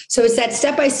business. So it's that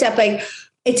step-by-step,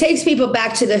 it takes people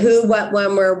back to the who, what,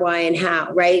 when, where, why, and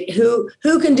how, right? Who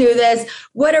can do this?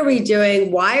 What are we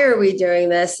doing? Why are we doing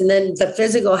this? And then the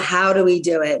physical, how do we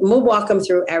do it? And we'll walk them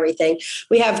through everything.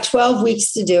 We have 12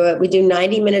 weeks to do it. We do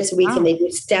 90 minutes a week, and they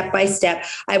do step by step.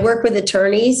 I work with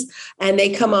attorneys, and they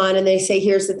come on and they say,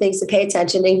 here's the things to pay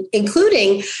attention,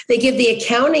 including they give the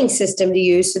accounting system to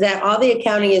use so that all the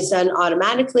accounting is done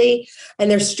automatically. And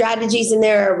there's strategies in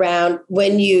there around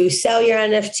when you sell your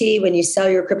NFT, when you sell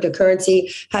your cryptocurrency,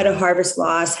 how to harvest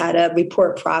loss, how to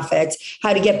report profits,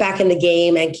 how to get back in the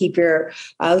game and keep your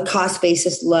cost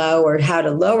basis low, or how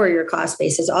to lower your cost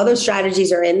basis. All those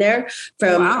strategies are in there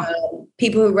from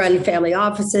people who run family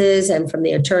offices and from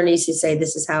the attorneys who say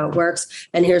this is how it works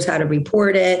and here's how to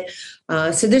report it.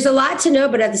 So there's a lot to know,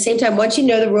 but at the same time, once you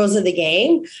know the rules of the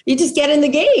game, you just get in the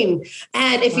game.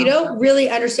 And if you don't really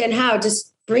understand how,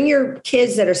 just bring your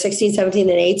kids that are 16, 17,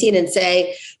 and 18 and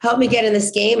say, help me get in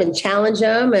this game, and challenge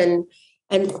them. And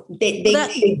they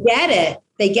get it.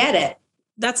 They get it.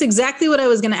 That's exactly what I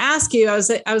was going to ask you. I was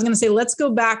going to say, let's go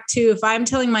back to, if I'm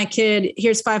telling my kid,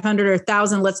 here's 500 or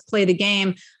 1,000, let's play the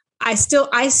game. I still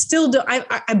do.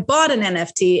 I bought an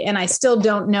NFT and I still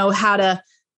don't know how to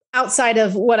outside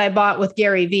of what I bought with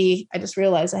Gary Vee, I just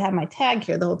realized I had my tag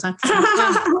here the whole time.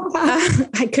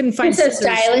 I couldn't find You're so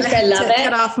stylish. I love it.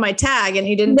 Cut off my tag, and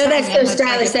he didn't. No, that's so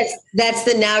stylish. That's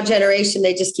the now generation.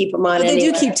 They just keep them on. They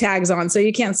do keep tags on, so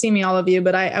you can't see me, all of you.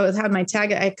 But I had my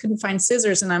tag. I couldn't find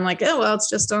scissors, and I'm like, oh well, it's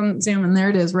just on Zoom, and there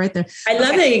it is, right there. I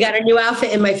love that you got a new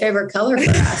outfit in my favorite color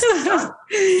for us.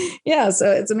 Yeah,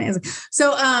 so it's amazing.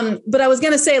 So, but I was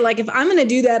gonna say, like, if I'm gonna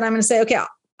do that, I'm gonna say, okay,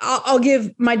 I'll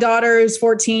give my daughter who's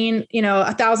 14,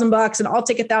 $1,000, and I'll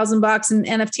take $1,000 in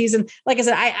NFTs. And like I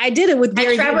said, I did it with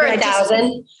Gary. Trevor,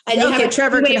 1,000. Okay,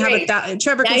 Trevor can have a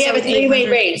Trevor. Now you have a 3-way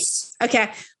race. Okay.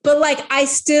 But like, I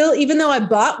still, even though I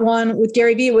bought one with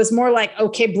Gary Vee, it was more like,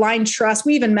 okay, blind trust.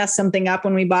 We even messed something up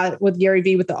when we bought it with Gary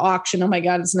Vee with the auction. Oh my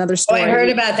God, it's another story. Oh, I heard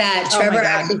about that. Trevor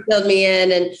actually filled me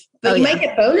in, but you might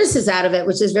get bonuses out of it,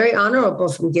 which is very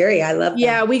honorable from Gary. I love that.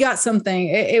 Yeah, we got something.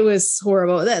 It was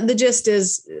horrible. The gist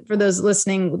is, for those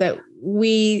listening, that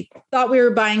we thought we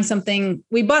were buying something.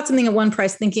 We bought something at one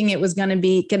price thinking it was going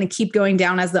to keep going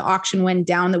down as the auction went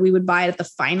down, that we would buy it at the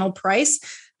final price.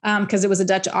 Because it was a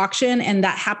Dutch auction, and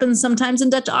that happens sometimes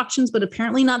in Dutch auctions, but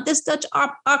apparently not this Dutch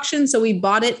auction. So we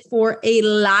bought it for a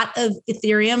lot of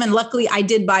Ethereum. And luckily I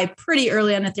did buy pretty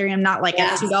early on Ethereum, not like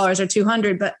at $2 or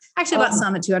 200, but actually bought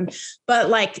some at 200, but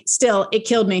like still it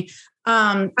killed me.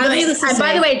 By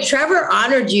the way, Trevor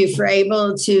honored you for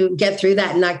able to get through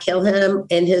that and not kill him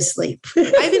in his sleep.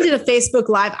 I even did a Facebook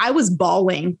Live. I was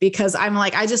bawling because I'm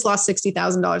like, I just lost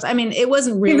 $60,000. I mean, it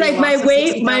wasn't really like my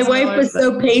wife was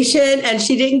so patient and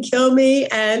she didn't kill me.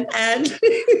 And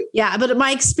yeah, but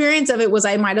my experience of it was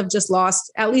I might have just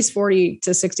lost at least $40,000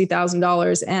 to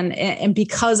 $60,000, and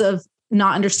because of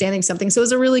not understanding something. So it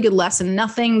was a really good lesson.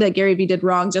 Nothing that Gary Vee did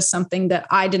wrong, just something that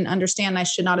I didn't understand. I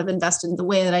should not have invested the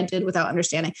way that I did without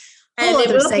understanding. And it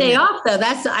will pay off, though.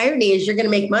 That's the irony, is you're going to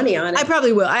make money on it. I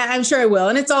probably will. I'm sure I will.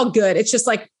 And it's all good. It's just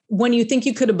like when you think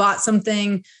you could have bought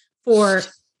something for,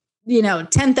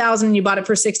 $10,000 and you bought it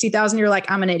for $60,000, you're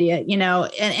like, I'm an idiot,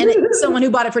 and someone who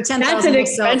bought it for $10,000. That's an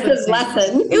expensive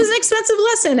lesson. It was an expensive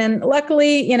lesson. And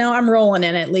luckily, I'm rolling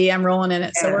in it, Lee. I'm rolling in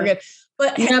it. So we're good.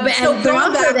 But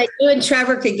also that you and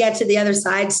Trevor could get to the other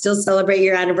side, still celebrate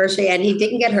your anniversary, and he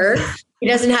didn't get hurt. He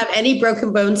doesn't have any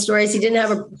broken bone stories. He didn't have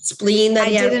a spleen that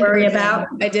he had to worry about.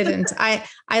 I didn't.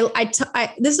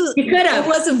 This was. You could have.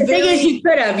 You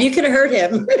could have. You could have hurt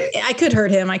him. I could hurt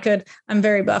him. I could. I'm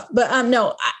very buff, but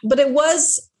no. But it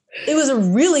was a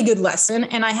really good lesson,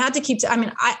 and I had to keep.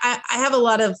 I have a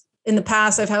lot of, in the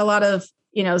past, I've had a lot of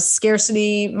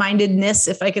scarcity mindedness,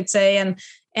 if I could say,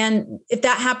 and if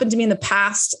that happened to me in the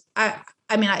past,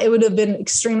 it would have been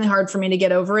extremely hard for me to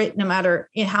get over it, no matter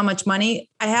how much money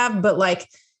I have. But like,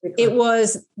 it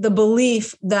was the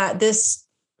belief that this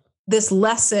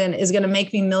lesson is going to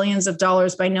make me millions of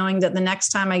dollars by knowing that the next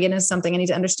time I get into something, I need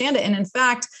to understand it. And in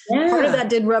fact, part of that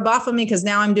did rub off on me, because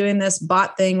now I'm doing this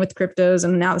bot thing with cryptos.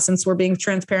 And now, since we're being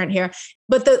transparent here,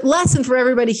 but the lesson for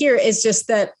everybody here is just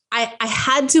that I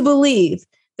had to believe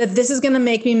that this is going to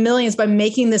make me millions by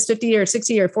making this $50,000 or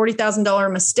 $60,000 or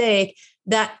 $40,000 mistake,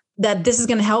 that this is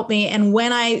going to help me. And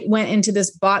when I went into this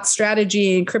bot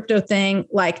strategy and crypto thing,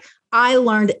 like, I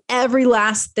learned every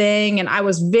last thing. And I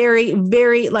was very,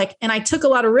 very and I took a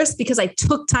lot of risks because I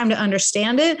took time to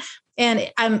understand it.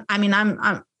 And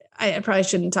I probably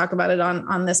shouldn't talk about it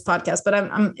on this podcast,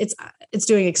 but it's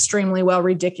doing extremely well,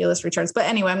 ridiculous returns. But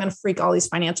anyway, I'm going to freak all these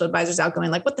financial advisors out,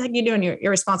 going like, what the heck are you doing? You're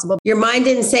irresponsible. Your mind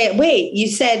didn't say it. Wait, you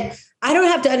said, I don't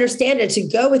have to understand it to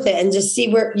go with it and just see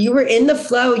where you were in the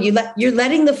flow. You're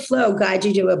letting the flow guide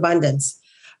you to abundance.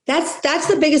 That's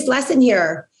the biggest lesson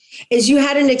here, is you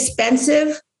had an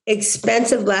expensive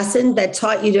lesson that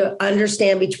taught you to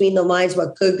understand between the lines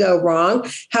what could go wrong.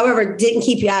 However, didn't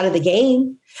keep you out of the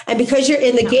game. And because you're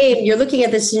in the game, you're looking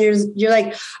at this and you're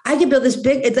like, I could build this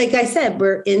big. It's like I said,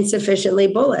 we're insufficiently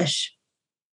bullish.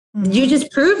 Mm-hmm. You just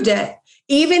proved it.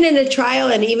 Even in a trial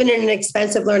and even in an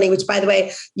expensive learning, which, by the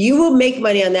way, you will make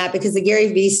money on that, because the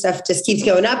Gary Vee stuff just keeps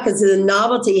going up because of the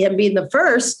novelty, him being the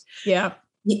first. Yeah.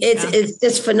 It's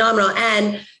just phenomenal.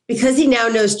 And because he now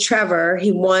knows Trevor,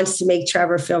 he wants to make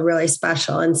Trevor feel really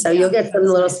special. And so you'll get some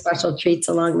little special treats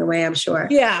along the way, I'm sure.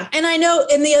 Yeah. And I know,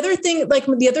 and the other thing, like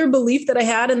the other belief that I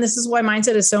had, and this is why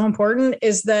mindset is so important,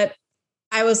 is that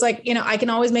I was like, I can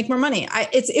always make more money.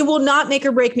 It will not make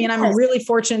or break me. And I'm really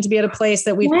fortunate to be at a place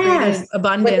that we've created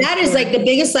abundance. But that is like the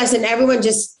biggest lesson. Everyone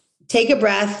just take a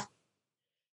breath.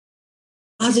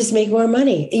 I'll just make more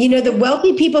money. You know, the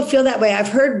wealthy people feel that way. I've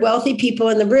heard wealthy people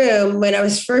in the room when I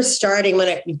was first starting,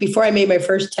 before I made my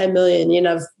first 10 million, you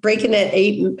know, breaking that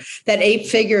eight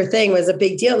figure thing was a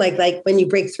big deal. Like when you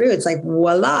break through, it's like,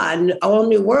 voila, an all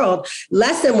new world,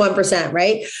 less than 1%.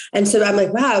 Right. And so I'm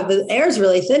like, wow, the air is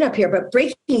really thin up here, but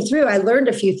breaking through, I learned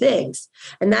a few things.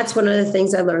 And that's one of the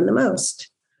things I learned the most.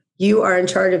 You are in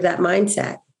charge of that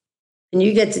mindset and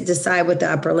you get to decide what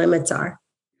the upper limits are.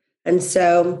 And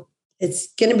so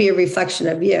it's going to be a reflection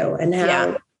of you and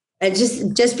how, and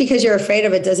just because you're afraid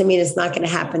of it doesn't mean it's not going to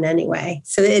happen anyway.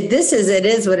 So it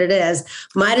is what it is.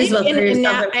 Might as well. And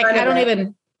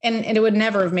it would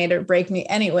never have made or break me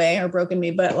anyway, or broken me.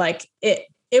 But like it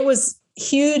was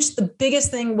huge. The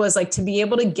biggest thing was like to be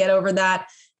able to get over that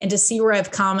and to see where I've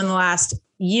come in the last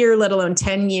year, let alone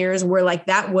 10 years, where like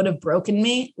that would have broken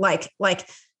me, like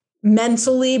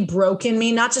mentally broken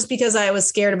me, not just because I was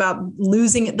scared about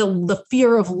losing it, the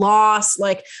fear of loss,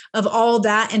 like of all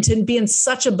that. And to be in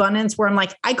such abundance where I'm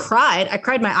like, I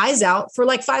cried my eyes out for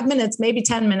like 5 minutes, maybe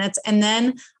 10 minutes. And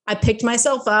then I picked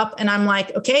myself up and I'm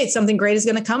like, okay, something great is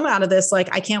going to come out of this. Like,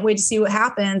 I can't wait to see what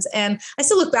happens. And I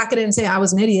still look back at it and say, I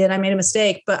was an idiot. I made a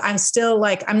mistake, but I'm still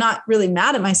like, I'm not really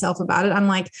mad at myself about it. I'm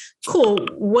like, cool.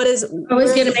 What is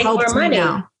always going to make more money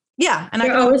now? Yeah. And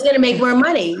you're always going to make more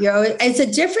money. It's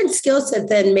a different skill set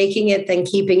than making it, than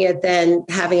keeping it, than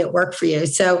having it work for you.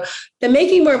 So the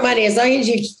making more money, as long as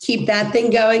you keep that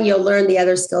thing going, you'll learn the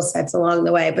other skill sets along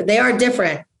the way, but they are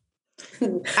different.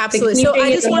 Absolutely. So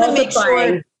I just want to make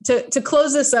sure to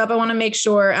close this up, I want to make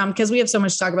sure, because we have so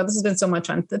much to talk about. This has been so much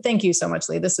fun. Thank you so much,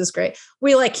 Lee. This is great.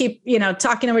 We like keep,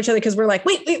 talking over each other because we're like,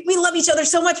 wait, we love each other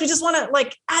so much. We just want to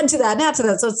like add to that and add to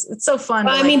that. So it's so fun.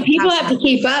 Well, people have to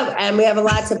keep up, and we have a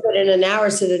lot to put in an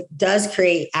hour. So that does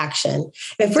create action.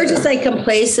 If we're just like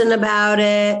complacent about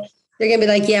it, they're going to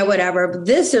be like, yeah, whatever. But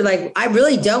they're like, I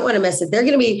really don't want to miss it. They're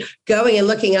going to be going and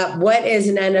looking up, what is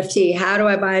an NFT? How do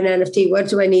I buy an NFT? What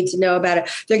do I need to know about it?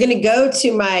 They're going to go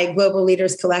to my Global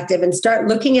Leaders Collective and start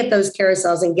looking at those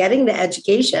carousels and getting the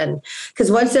education.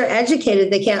 Because once they're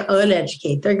educated, they can't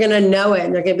uneducate. They're going to know it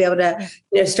and they're going to be able to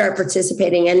start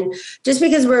participating. And just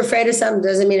because we're afraid of something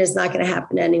doesn't mean it's not going to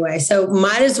happen anyway. So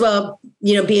might as well,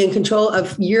 be in control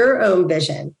of your own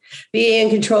vision, be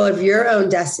in control of your own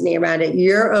destiny around it,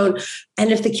 your own.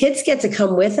 And if the kids get to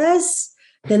come with us,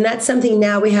 then that's something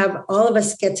now we have, all of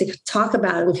us get to talk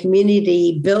about and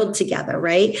community build together,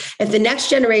 right? If the next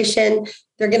generation,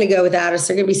 they're going to go without us,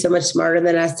 they're going to be so much smarter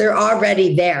than us. They're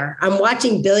already there. I'm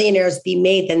watching billionaires be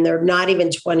made and they're not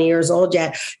even 20 years old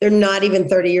yet. They're not even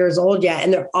 30 years old yet.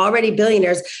 And they're already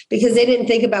billionaires because they didn't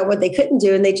think about what they couldn't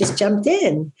do. And they just jumped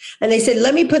in and they said,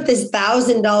 let me put this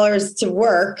 $1,000 to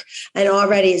work. And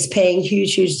already it's paying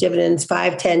huge, huge dividends,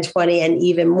 5, 10, 20, and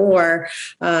even more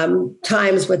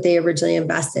times what they originally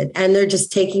invested. And they're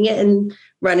just taking it and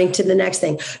running to the next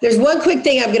thing. There's one quick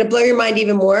thing I'm going to blow your mind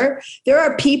even more. There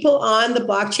are people on the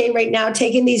blockchain right now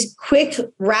taking these quick,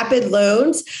 rapid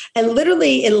loans, and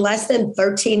literally in less than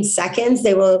 13 seconds,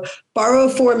 they will borrow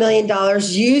 $4 million,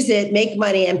 use it, make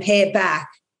money, and pay it back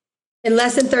in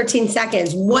less than 13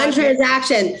 seconds. One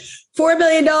transaction, $4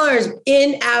 million,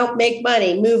 in, out, make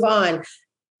money, move on.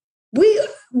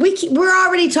 We're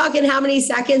already talking how many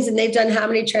seconds, and they've done how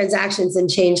many transactions and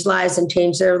changed lives and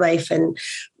changed their life. And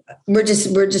we're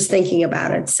just thinking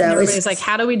about it. So it's like,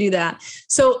 how do we do that?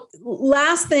 So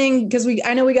last thing, because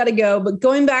I know we got to go, but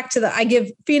going back to I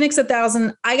give Phoenix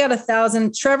 1,000, I got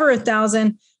 1,000, Trevor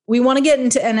 1,000. We want to get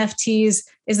into NFTs.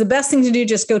 Is the best thing to do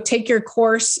just go take your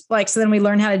course, so then we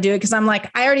learn how to do it? Because I'm like,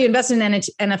 I already invested in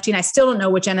NFT and I still don't know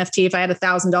which NFT. If I had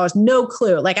 $1,000, no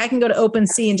clue. Like I can go to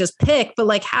OpenSea and just pick, but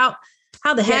like how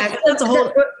the heck? That's a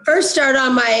whole. First, start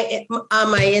on my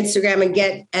Instagram and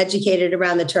get educated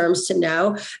around the terms to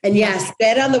know. And yes,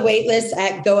 get on the wait list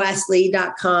at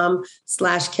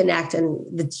goasklee.com/connect, and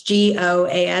that's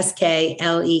GOASKLEE.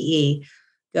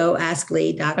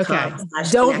 goasklee.com. Okay.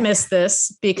 Don't miss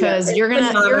this because you're gonna.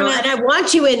 And I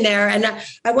want you in there, and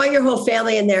I want your whole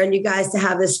family in there, and you guys to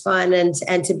have this fun and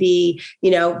to be,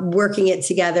 working it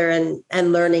together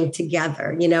and learning together,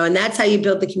 and that's how you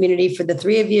build the community for the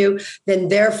three of you, then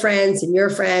their friends and your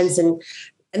friends. And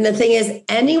the thing is,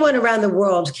 anyone around the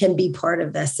world can be part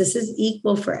of this. This is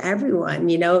equal for everyone.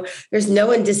 There's no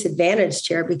one disadvantaged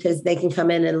here because they can come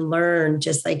in and learn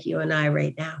just like you and I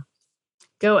right now.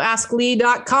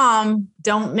 goasklee.com.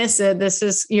 Don't miss it.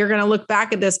 You're going to look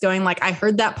back at this going like, I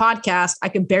heard that podcast. I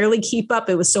could barely keep up.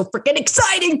 It was so freaking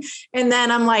exciting. And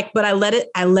then I'm like, but I let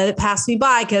it pass me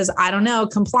by because I don't know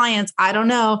compliance. I don't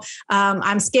know.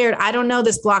 I'm scared. I don't know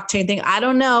this blockchain thing. I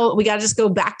don't know. We got to just go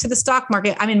back to the stock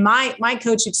market. I mean, my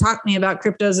coach who taught me about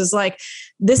cryptos is like,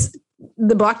 this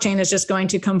the blockchain is just going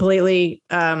to completely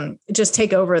just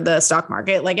take over the stock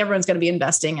market. Like everyone's going to be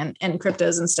investing in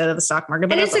cryptos instead of the stock market.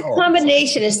 But and it's a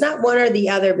combination. It's not one or the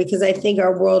other, because I think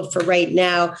our world for right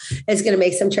now is going to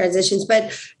make some transitions.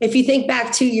 But if you think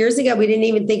back 2 years ago, we didn't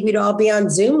even think we'd all be on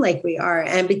Zoom like we are.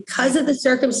 And because of the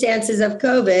circumstances of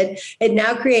COVID, it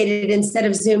now created, instead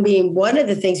of Zoom being one of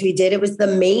the things we did, it was the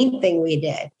main thing we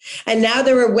did. And now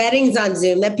there were weddings on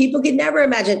Zoom that people could never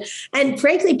imagine. And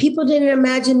frankly, people didn't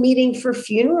imagine meeting for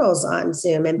funerals on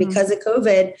Zoom. And because of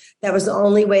COVID, that was the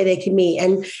only way they could meet.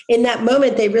 And in that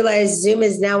moment, they realized Zoom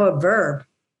is now a verb.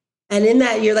 And in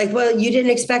that, you're like, well, you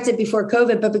didn't expect it before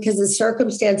COVID, but because of the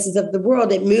circumstances of the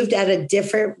world, it moved at a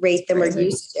different rate than we're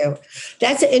used to.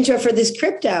 That's an intro for this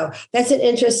crypto. That's an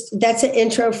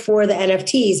intro for the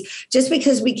NFTs. Just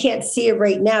because we can't see it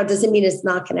right now doesn't mean it's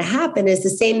not going to happen. It's the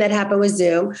same that happened with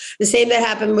Zoom, the same that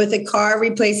happened with a car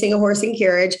replacing a horse and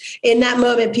carriage. In that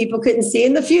moment, people couldn't see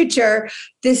in the future.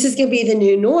 This is going to be the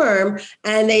new norm.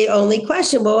 And they only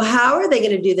question, well, how are they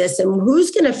going to do this? And who's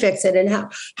going to fix it? And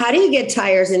how do you get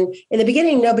tires? And in the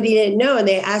beginning, nobody didn't know. And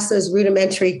they asked those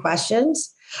rudimentary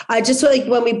questions. Just like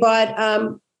when we bought,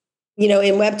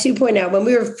 in Web 2.0, when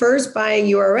we were first buying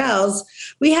URLs,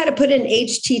 we had to put in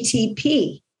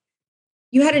HTTP.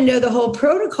 You had to know the whole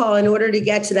protocol in order to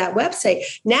get to that website.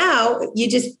 Now you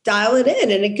just dial it in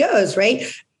and it goes, right?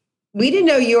 We didn't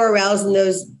know URLs and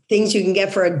those things you can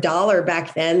get for $1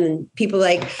 back then. And people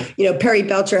like, Perry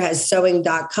Belcher has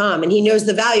sewing.com and he knows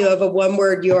the value of a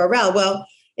one-word URL. Well,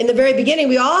 in the very beginning,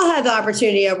 we all had the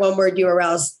opportunity of one-word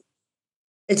URLs.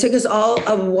 It took us all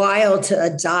a while to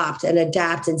adopt and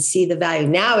adapt and see the value.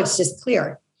 Now it's just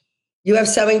clear. You have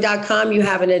sewing.com, you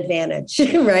have an advantage,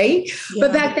 right? Yeah.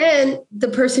 But back then, the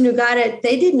person who got it,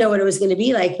 they didn't know what it was going to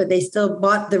be like, but they still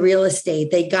bought the real estate.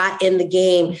 They got in the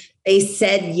game. They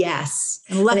said yes.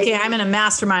 And lucky I'm in a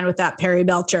mastermind with that Perry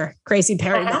Belcher, crazy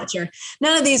Perry Belcher.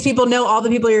 None of these people know all the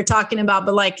people you're talking about,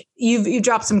 but like you've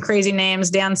dropped some crazy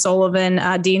names: Dan Sullivan,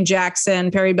 Dean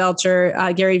Jackson, Perry Belcher,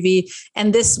 Gary Vee.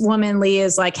 And this woman, Lee,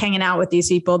 is like hanging out with these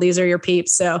people. These are your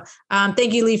peeps. So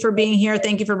thank you, Lee, for being here.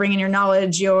 Thank you for bringing your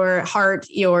knowledge, your heart,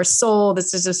 your soul.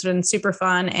 This has just been super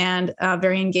fun and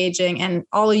very engaging. And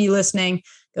all of you listening,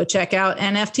 go check out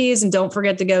NFTs and don't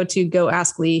forget to go to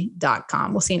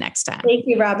goasklee.com. We'll see you next time. Thank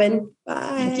you, Robin.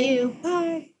 Bye. Thank you.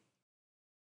 Bye.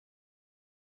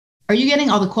 Are you getting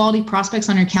all the quality prospects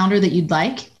on your calendar that you'd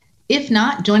like? If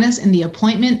not, join us in the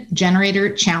Appointment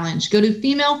Generator Challenge. Go to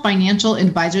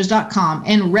femalefinancialadvisors.com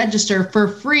and register for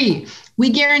free. We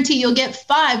guarantee you'll get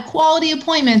 5 quality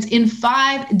appointments in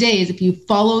 5 days if you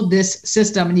follow this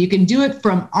system, and you can do it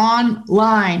from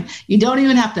online. You don't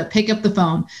even have to pick up the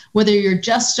phone. Whether you're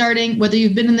just starting, whether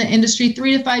you've been in the industry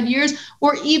 3 to 5 years,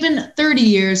 or even 30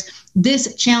 years,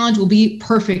 this challenge will be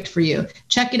perfect for you.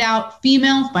 Check it out,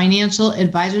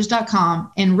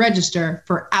 femalefinancialadvisors.com, and register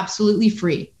for absolutely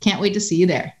free. Can't wait to see you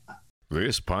there.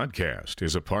 This podcast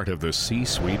is a part of the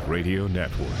C-Suite Radio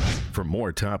Network. For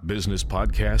more top business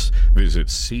podcasts, visit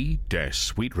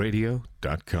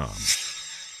c-suiteradio.com.